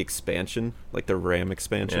expansion, like the RAM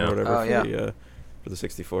expansion Yeah. or whatever Oh, yeah. for the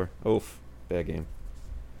 64. Oof, bad game.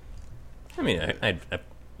 I mean, I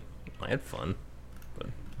had fun. But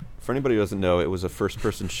For anybody who doesn't know, it was a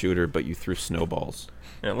first-person shooter, but you threw snowballs.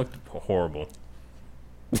 yeah, it looked horrible.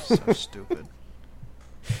 So stupid.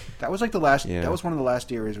 That was like the last. Yeah. That was one of the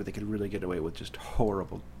last eras where they could really get away with just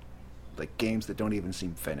horrible, like games that don't even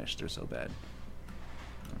seem finished. They're so bad.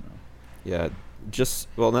 Yeah,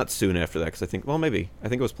 not soon after that, because I think it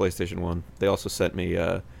was PlayStation 1. They also sent me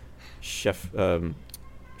Chef's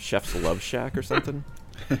Love Shack or something.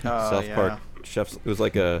 Oh, South yeah. Park Chef's. It was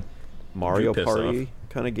like a Mario piss Party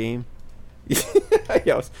kind of game.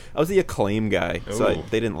 Yeah, I was the Acclaim guy, so Ooh.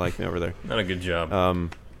 they didn't like me over there. Not a good job.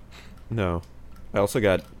 No, I also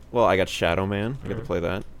got Shadow Man. I got to play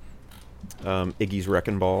that. Iggy's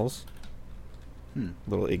Wrecking Balls.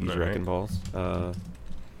 Little Iggy's Alright. Wrecking Balls.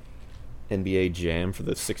 NBA Jam for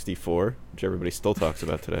the 64, which everybody still talks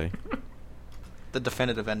about today. The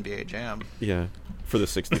definitive NBA Jam. Yeah, for the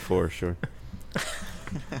 64, sure.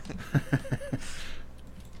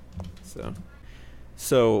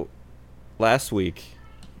 So last week,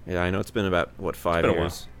 yeah, I know it's been about 5 been a while.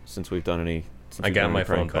 years since we've done any. Since I we've got done my any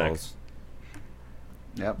prank phone back. calls.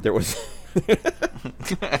 Yep. There was.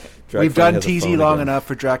 We've done TZ long enough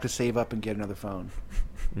for Drac to save up and get another phone.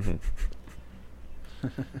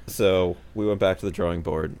 So we went back to the drawing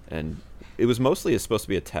board, and it was mostly supposed to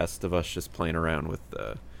be a test of us just playing around with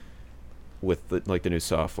the new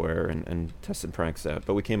software and testing pranks out.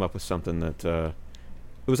 But we came up with something that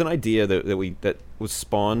it was an idea that was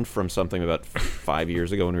spawned from something about 5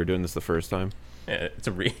 years ago when we were doing this the first time, yeah, it's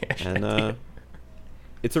a rehash. and idea.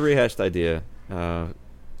 it's a rehashed idea.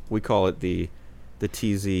 We call it the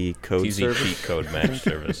TZ code TZ service. cheat code match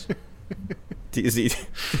service. TZ,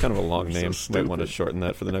 kind of a long name. So Might want to stupid. shorten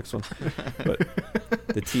that for the next one. But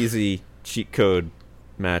the TZ cheat code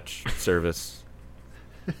match service.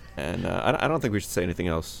 And I don't think we should say anything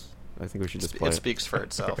else. I think we should just play It it. speaks for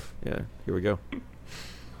itself. Yeah, here we go.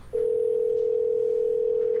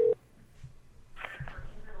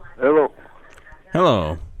 Hello.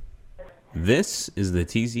 Hello. This is the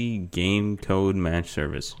TZ Game Code Match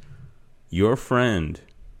Service. Your friend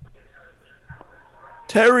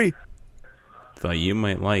Terry. thought you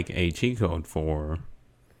might like a cheat code for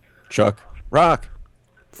Chuck. Rock.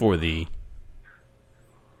 the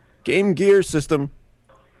Game Gear System.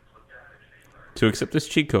 To accept this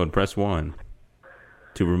cheat code, press 1.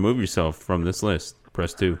 To remove yourself from this list,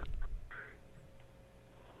 Press 2.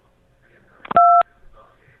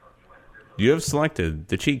 You have selected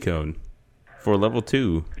the cheat code. For level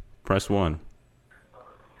 2, press 1.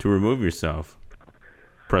 To remove yourself,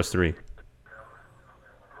 press 3.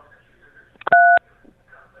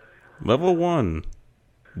 Level 1.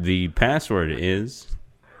 The password is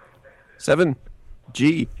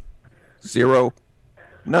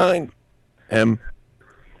 7G09M.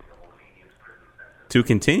 to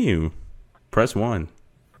continue, press 1.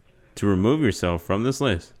 To remove yourself from this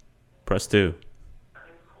list, press 2.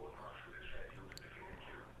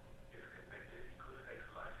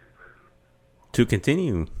 To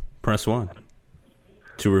continue, press 1.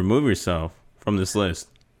 To remove yourself from this list,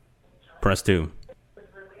 press 2.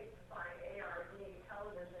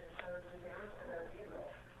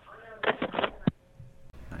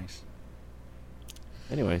 Nice.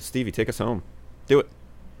 Anyway, Stevie, take us home. Do it.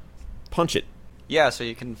 Punch it. Yeah, so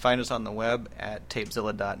you can find us on the web at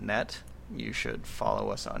tapezilla.net. You should follow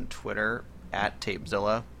us on Twitter at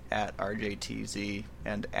Tapezilla, at RJTZ,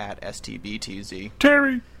 and at STBTZ.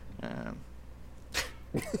 Terry.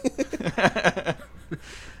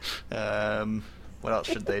 What else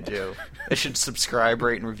should they do? They should subscribe,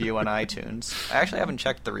 rate, and review on iTunes. I actually haven't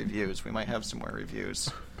checked the reviews. We might have some more reviews.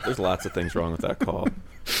 There's lots of things wrong with that call.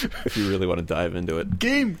 If you really want to dive into it.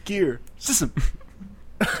 Game Gear System.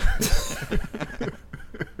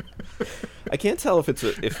 I can't tell if it's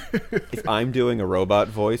if I'm doing a robot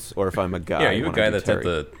voice or if I'm a guy. Yeah, are you a when I guy do that's at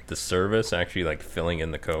Terry. the service actually like filling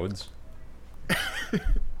in the codes?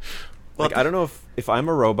 Like, I don't know if I'm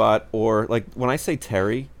a robot or, like, when I say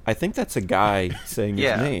Terry, I think that's a guy saying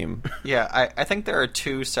Yeah. his name. Yeah, I think there are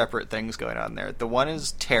two separate things going on there. The one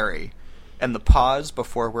is Terry, and the pause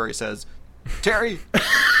before where he says, Terry,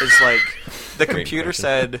 is like, the computer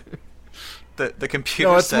impression. said, the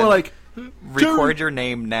computer No, it's said, more like record your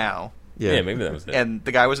name now. Yeah, maybe that was it. And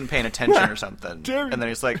the guy wasn't paying attention or something. Terry. And then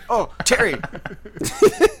he's like, oh, Terry!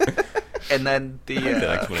 And then the that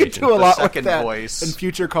I explanation. do a The lot with second that voice. in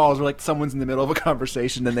future calls where like someone's in the middle of a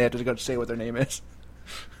conversation and they have to go say what their name is.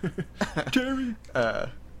 Terry.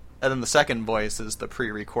 and then the second voice is the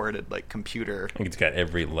pre-recorded like computer. I think it's got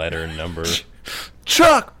every letter and number.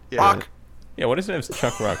 Chuck. Yeah. Rock. Yeah, what does it have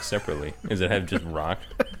Chuck Rock separately? Does it have just rock?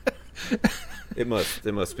 It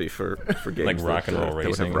must be for games Like rock and roll that would have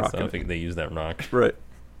racing and rock in stuff? it. They use that rock. Right.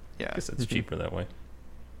 Yeah. I guess it's cheaper that way.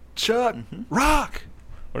 Chuck. Rock.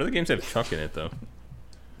 What other games have Chuck in it, though?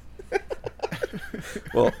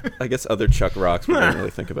 Well, I guess other Chuck Rocks, but I didn't really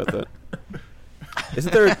think about that.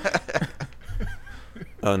 Isn't there...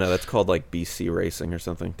 Oh, no, that's called, like, BC Racing or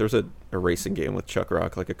something. There's a racing game with Chuck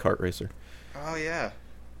Rock, like a kart racer. Oh yeah.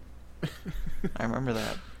 I remember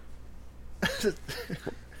that.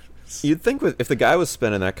 You'd think if the guy was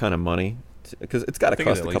spending that kind of money, because it's got to I think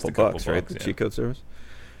it's cost at a least couple a couple bucks, right? bucks, The yeah. cheat code service.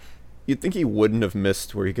 You'd think he wouldn't have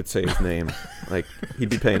missed where he could say his name. Like, he'd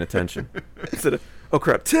be paying attention. Instead of, oh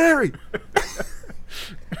crap, Terry!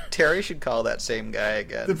 Terry should call that same guy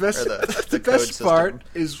again. The best- or the code best system. part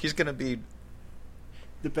is- he's gonna be.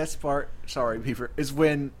 The best part, sorry, Beaver, is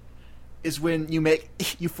when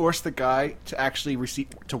you force the guy to actually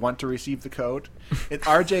want to receive the code, and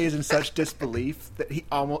RJ is in such disbelief that he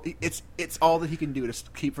almost it's all that he can do to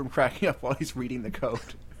keep from cracking up while he's reading the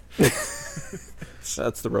code.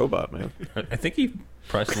 That's the robot, man. I think he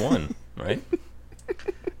pressed 1, right?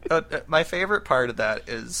 My favorite part of that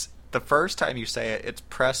is the first time you say it. It's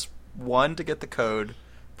press 1 to get the code,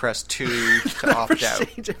 press 2 to opt out,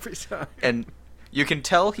 Change every time. and you can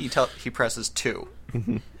tell he presses 2.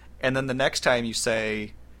 And then the next time you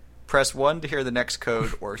say, press 1 to hear the next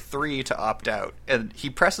code, or 3 to opt out. And he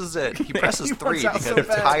presses it. He presses He 3 wants out because so it's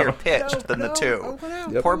bad. higher pitched than the No, 2. I want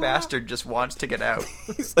out. Yep. Poor I want out. bastard just wants to get out.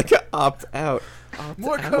 He's like, opt out. Opt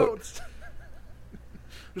More out. codes.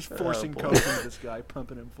 Just forcing boy. codes into this guy,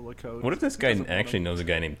 pumping him full of codes. What if this guy Doesn't want actually him. knows a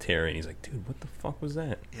guy named Terry and he's like, dude, what the fuck was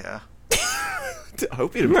that? Yeah. I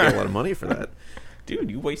hope you didn't pay a lot of money for that.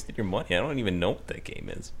 Dude, you wasted your money. I don't even know what that game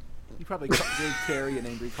is. You probably gave Terry an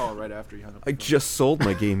angry call right after he hung up. I the phone. just sold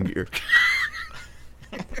my Game Gear.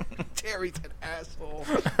 Terry's an asshole.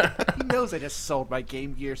 He knows I just sold my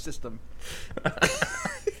Game Gear system.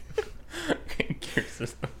 Gear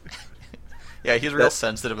system. Yeah, he's real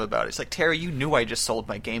sensitive about it. He's like, Terry, you knew I just sold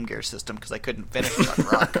my Game Gear system because I couldn't finish it on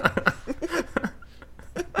Rock.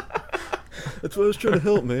 That's what I was trying to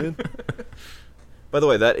help, man. By the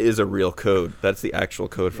way, that is a real code. That's the actual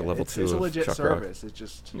code for level 2 It's a of legit Chuck Rock. service. It's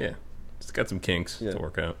just Yeah. It's got some kinks Yeah. to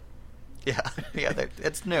work out. Yeah,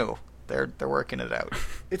 it's new. They're working it out.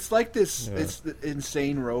 It's like this. It's the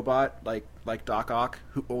insane robot, like Doc Ock,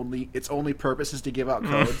 who its only purpose is to give out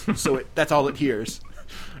codes. So that's all it hears.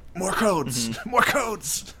 More codes. More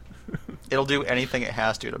codes. It'll do anything it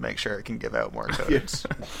has to make sure it can give out more codes.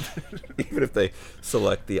 Even if they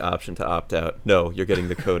select the option to opt out, no, you're getting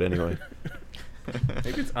the code anyway.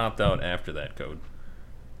 Maybe it's opt out after that code.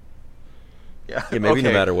 Yeah. Yeah, maybe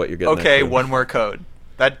no matter what you're getting. Okay, that code. one more code.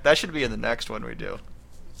 That should be in the next one we do.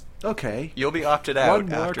 Okay. You'll be opted out One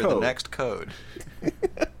more after the code. next code.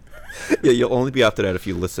 Yeah, you'll only be opted out if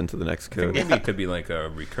you listen to the next I think code. maybe it could be like a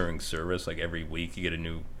recurring service. Like every week you get a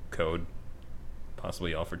new code,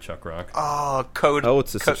 possibly all for Chuck Rock. Oh, code. Oh,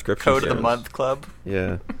 it's a subscription Code of the service. month club.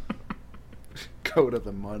 Yeah. Code of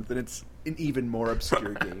the month, and it's an even more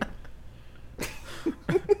obscure game.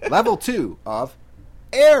 Level 2 of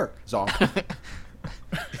Air Zonk.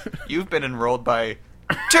 You've been enrolled by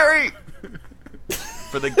Terry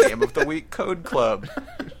for the Game of the Week Code Club.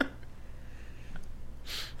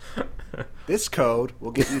 This code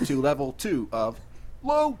will get you to level 2 of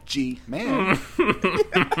Low G Man.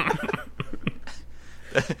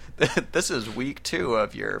 This is week 2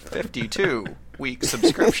 of your 52-week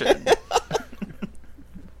subscription. I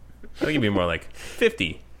think it'd be more like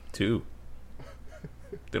 52.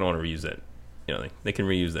 They don't want to reuse that. You know, they can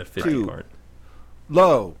reuse that 50 Two. part.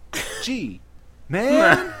 Low G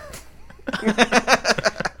Man.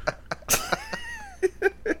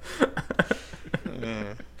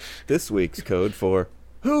 This week's code for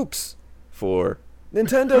Hoops for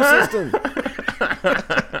Nintendo System.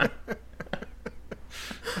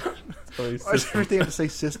 Everything have to say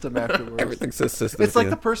system afterwards. Everything says system. It's like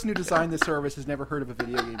yeah. the person who designed the service has never heard of a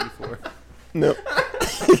video game before. No.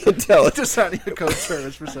 You can tell It's designing a code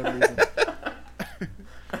service for some reason.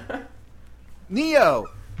 Neo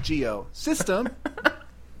Geo System.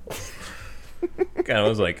 God, I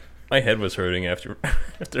was like, my head was hurting after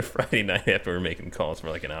Friday night after we were making calls for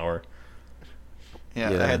like an hour.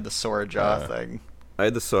 Yeah, Yeah. I had the sore jaw thing. I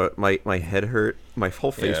had my head hurt. My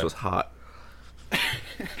whole face Yeah. was hot.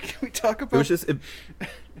 Can we talk It about was just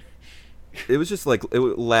it was just like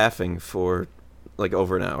laughing for like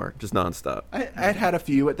over an hour, just nonstop. I'd had a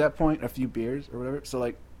few at that point, a few beers or whatever. So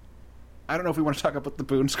like, I don't know if we want to talk about the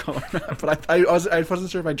Boone Skull or not, but I wasn't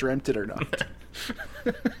sure if I dreamt it or not.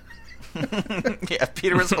 Yeah,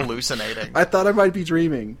 Peter was hallucinating. I thought I might be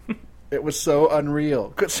dreaming. It was so unreal.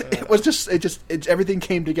 'Cause it was just everything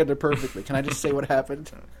came together perfectly. Can I just say what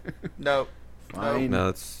happened? No. Fine. No,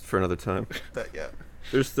 it's for another time. Yeah.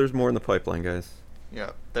 There's more in the pipeline, guys.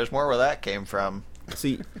 Yeah. There's more where that came from.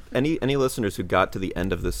 See, any listeners who got to the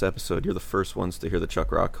end of this episode, you're the first ones to hear the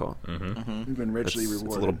Chuck Rock call. You've been richly It's a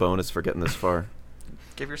rewarded. little bonus for getting this far.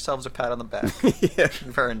 Give yourselves a pat on the back. Yeah.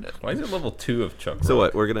 You've earned it. Why is it level 2 of Chuck So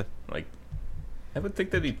Rock? what? We're gonna. Like, I would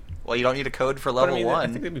think that'd be. Well, you don't need a code for But level I mean, 1. I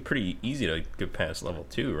think that'd be pretty easy to get past level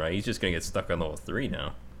 2, right? He's just gonna get stuck on level 3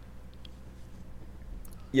 now.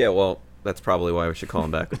 Yeah, well, that's probably why we should call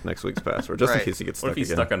him back with next week's password, just in Right. case he gets What stuck if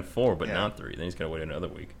he's again. stuck on 4 but Yeah. not 3? Then he's gonna wait another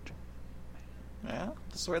week. Yeah,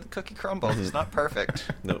 this is where the cookie crumbles. It's not perfect.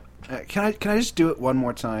 Nope. Can I just do it one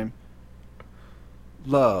more time?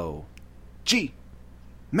 Low G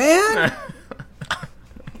Man.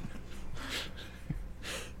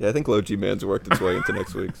 Yeah, I think Low G Man's worked its way into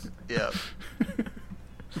next week's. Yeah.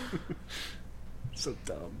 So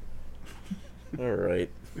dumb. All right.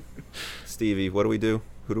 Stevie, what do we do?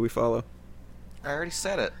 Who do we follow? I already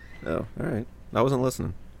said it. Oh, all right. I wasn't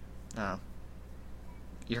listening. Oh.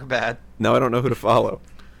 You're bad. Now I don't know who to follow.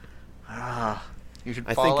 You should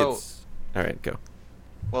I follow... think it's... All right, go.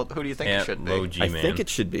 Well, who do you think it At should low be? G I man. think it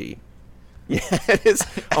should be... Yeah, it is.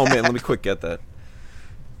 Oh, man, let me quick get that.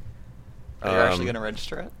 Are you actually going to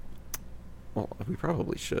register it? Well, we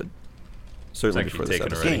probably should. It's Certainly actually before this taken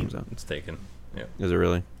episode already. comes out. It's taken. Yeah. Is it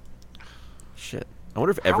really? Shit. I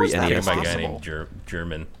wonder if How every is that NES... Taken by a guy possible? named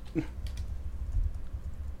German.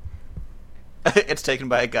 It's taken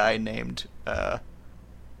by a guy named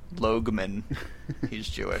Logman. He's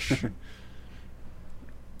Jewish.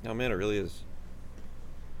 Oh, man, it really is.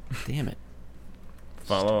 Damn it.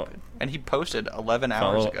 Follow And he posted 11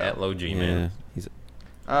 hours follow ago. at low G Yeah, man. he's...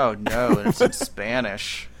 Oh no, and it's in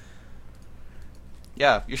Spanish.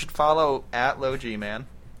 Yeah, you should follow at LowGman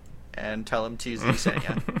and tell him TZ sent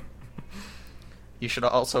you. You should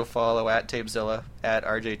also follow at Tapezilla, at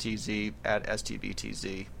RJTZ, at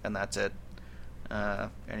STBTZ, and that's it. And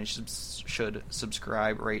you should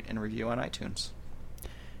subscribe, rate, and review on iTunes.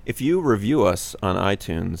 If you review us on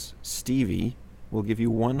iTunes, Stevie will give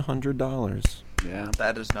you $100. Yeah.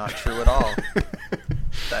 That is not true at all.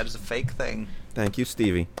 That is a fake thing. Thank you,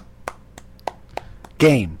 Stevie.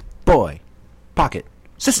 Game Boy Pocket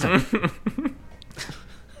System.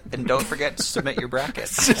 And don't forget to submit your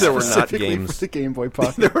brackets. There were not Specifically games. for the Game Boy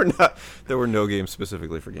Pocket. There were no games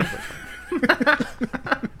specifically for Game Boy.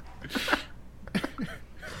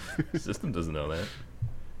 System doesn't know that.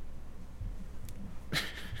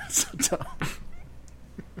 So dumb.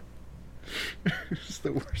 It's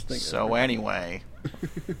the worst thing. So ever. anyway,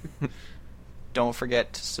 don't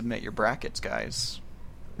forget to submit your brackets, guys.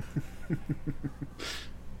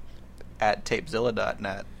 At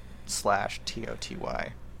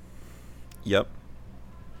tapezilla.net/TOTY. Yep,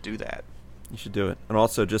 Do that. you should do it. And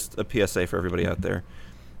also, just a PSA for everybody out there: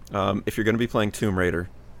 if you're going to be playing Tomb Raider,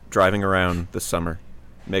 driving around this summer,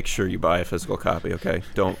 make sure you buy a physical copy. Okay,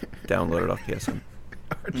 don't download it off PSN.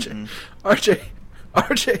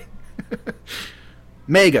 RJ.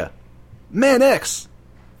 Mega Man X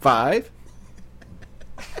 5.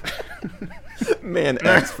 Man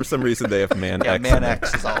X. For some reason, they have Man Yeah, X. Man in there.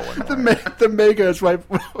 X is all one word. The Mega is right.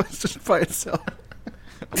 It's just by itself.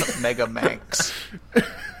 Mega Manx.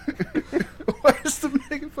 Why is the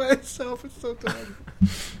Mega by itself? It's so dumb.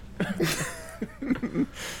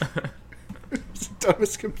 It's the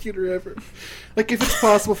dumbest computer ever. Like, if it's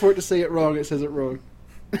possible for it to say it wrong, it says it wrong.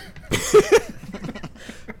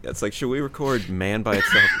 Yeah, it's like, should we record Man by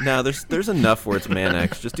itself? No, there's enough where it's Man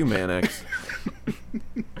X. Just do Man X.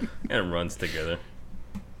 And it runs together.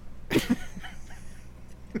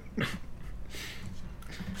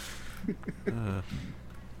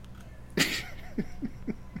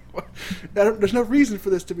 There's no reason for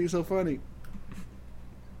this to be so funny.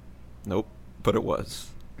 Nope, but it was.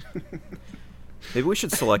 Maybe we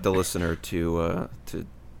should select a listener to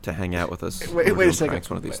hang out with us. Wait when we're a doing second. pranks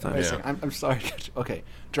one of these Wait a times. second. I'm sorry. Okay.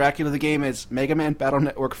 Dracula the game is Mega Man Battle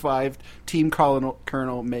Network 5 Team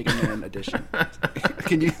Colonel Mega Man Edition.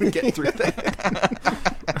 Can you get through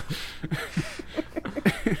that?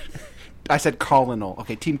 I said Colonel.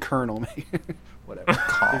 Okay, Team Colonel.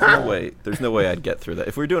 Whatever. There's no way I'd get through that.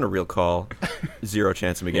 If we were doing a real call, zero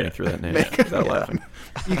chance of me getting through that name without laughing.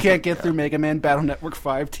 You can't get through Mega Man Battle Network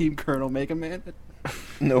 5 Team Colonel Mega Man?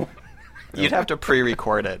 No. You'd have to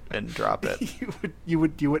pre-record it and drop it.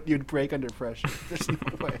 You'd break under pressure. There's no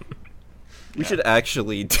way. We should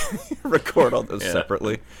actually record all those Yeah.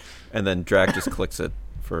 separately, and then Drac just clicks it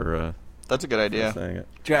for That's a good idea. saying it.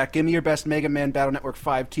 Jack, give me your best Mega Man Battle Network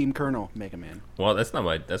 5 Team Colonel Mega Man. Well, that's not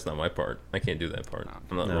my part. I can't do that part.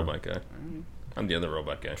 I'm not the No. robot guy. I'm the other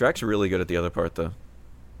robot guy. Drac's really good at the other part, though.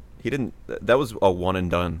 He didn't. That was a one and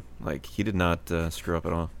done. Like, he did not screw up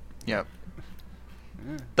at all. Yep.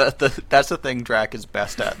 That's the thing Drac is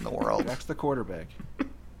best at in the world. Jack's the quarterback.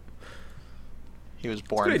 He was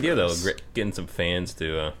born. Good idea for though, this. getting some fans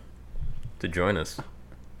to join us.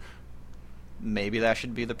 Maybe that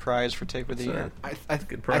should be the prize for Tape of the Year. I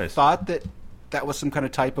Good price. I thought that was some kind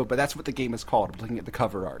of typo, but that's what the game is called. I'm looking at the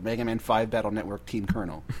cover art. Mega Man 5 Battle Network Team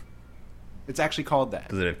Colonel. It's actually called that.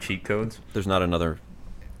 Does it have cheat codes? There's not another.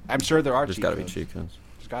 I'm sure there are There's cheat got to be codes. cheat codes.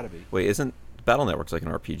 There's got to be. Wait, isn't Battle Network's like an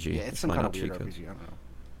RPG? Yeah, it's some probably kind of not weird cheat codes. RPG. I don't know.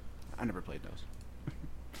 I never played those.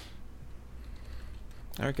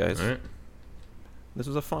 All right, guys. All right. This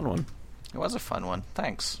was a fun one. It was a fun one.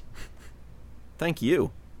 Thanks. Thank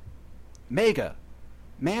you. Mega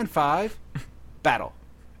Man 5 Battle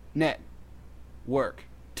Net Work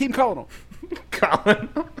Team Colonel. Colin.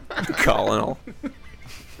 Colonel.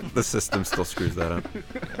 The system still screws that up.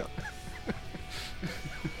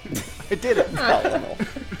 I did it. Colonel.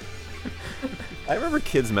 I remember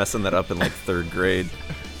kids messing that up in like 3rd grade.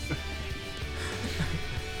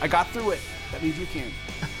 I got through it. That means you can.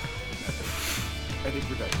 I think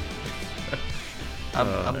we're done.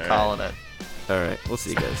 I'm calling it. All right, we'll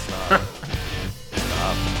see you guys. Stop.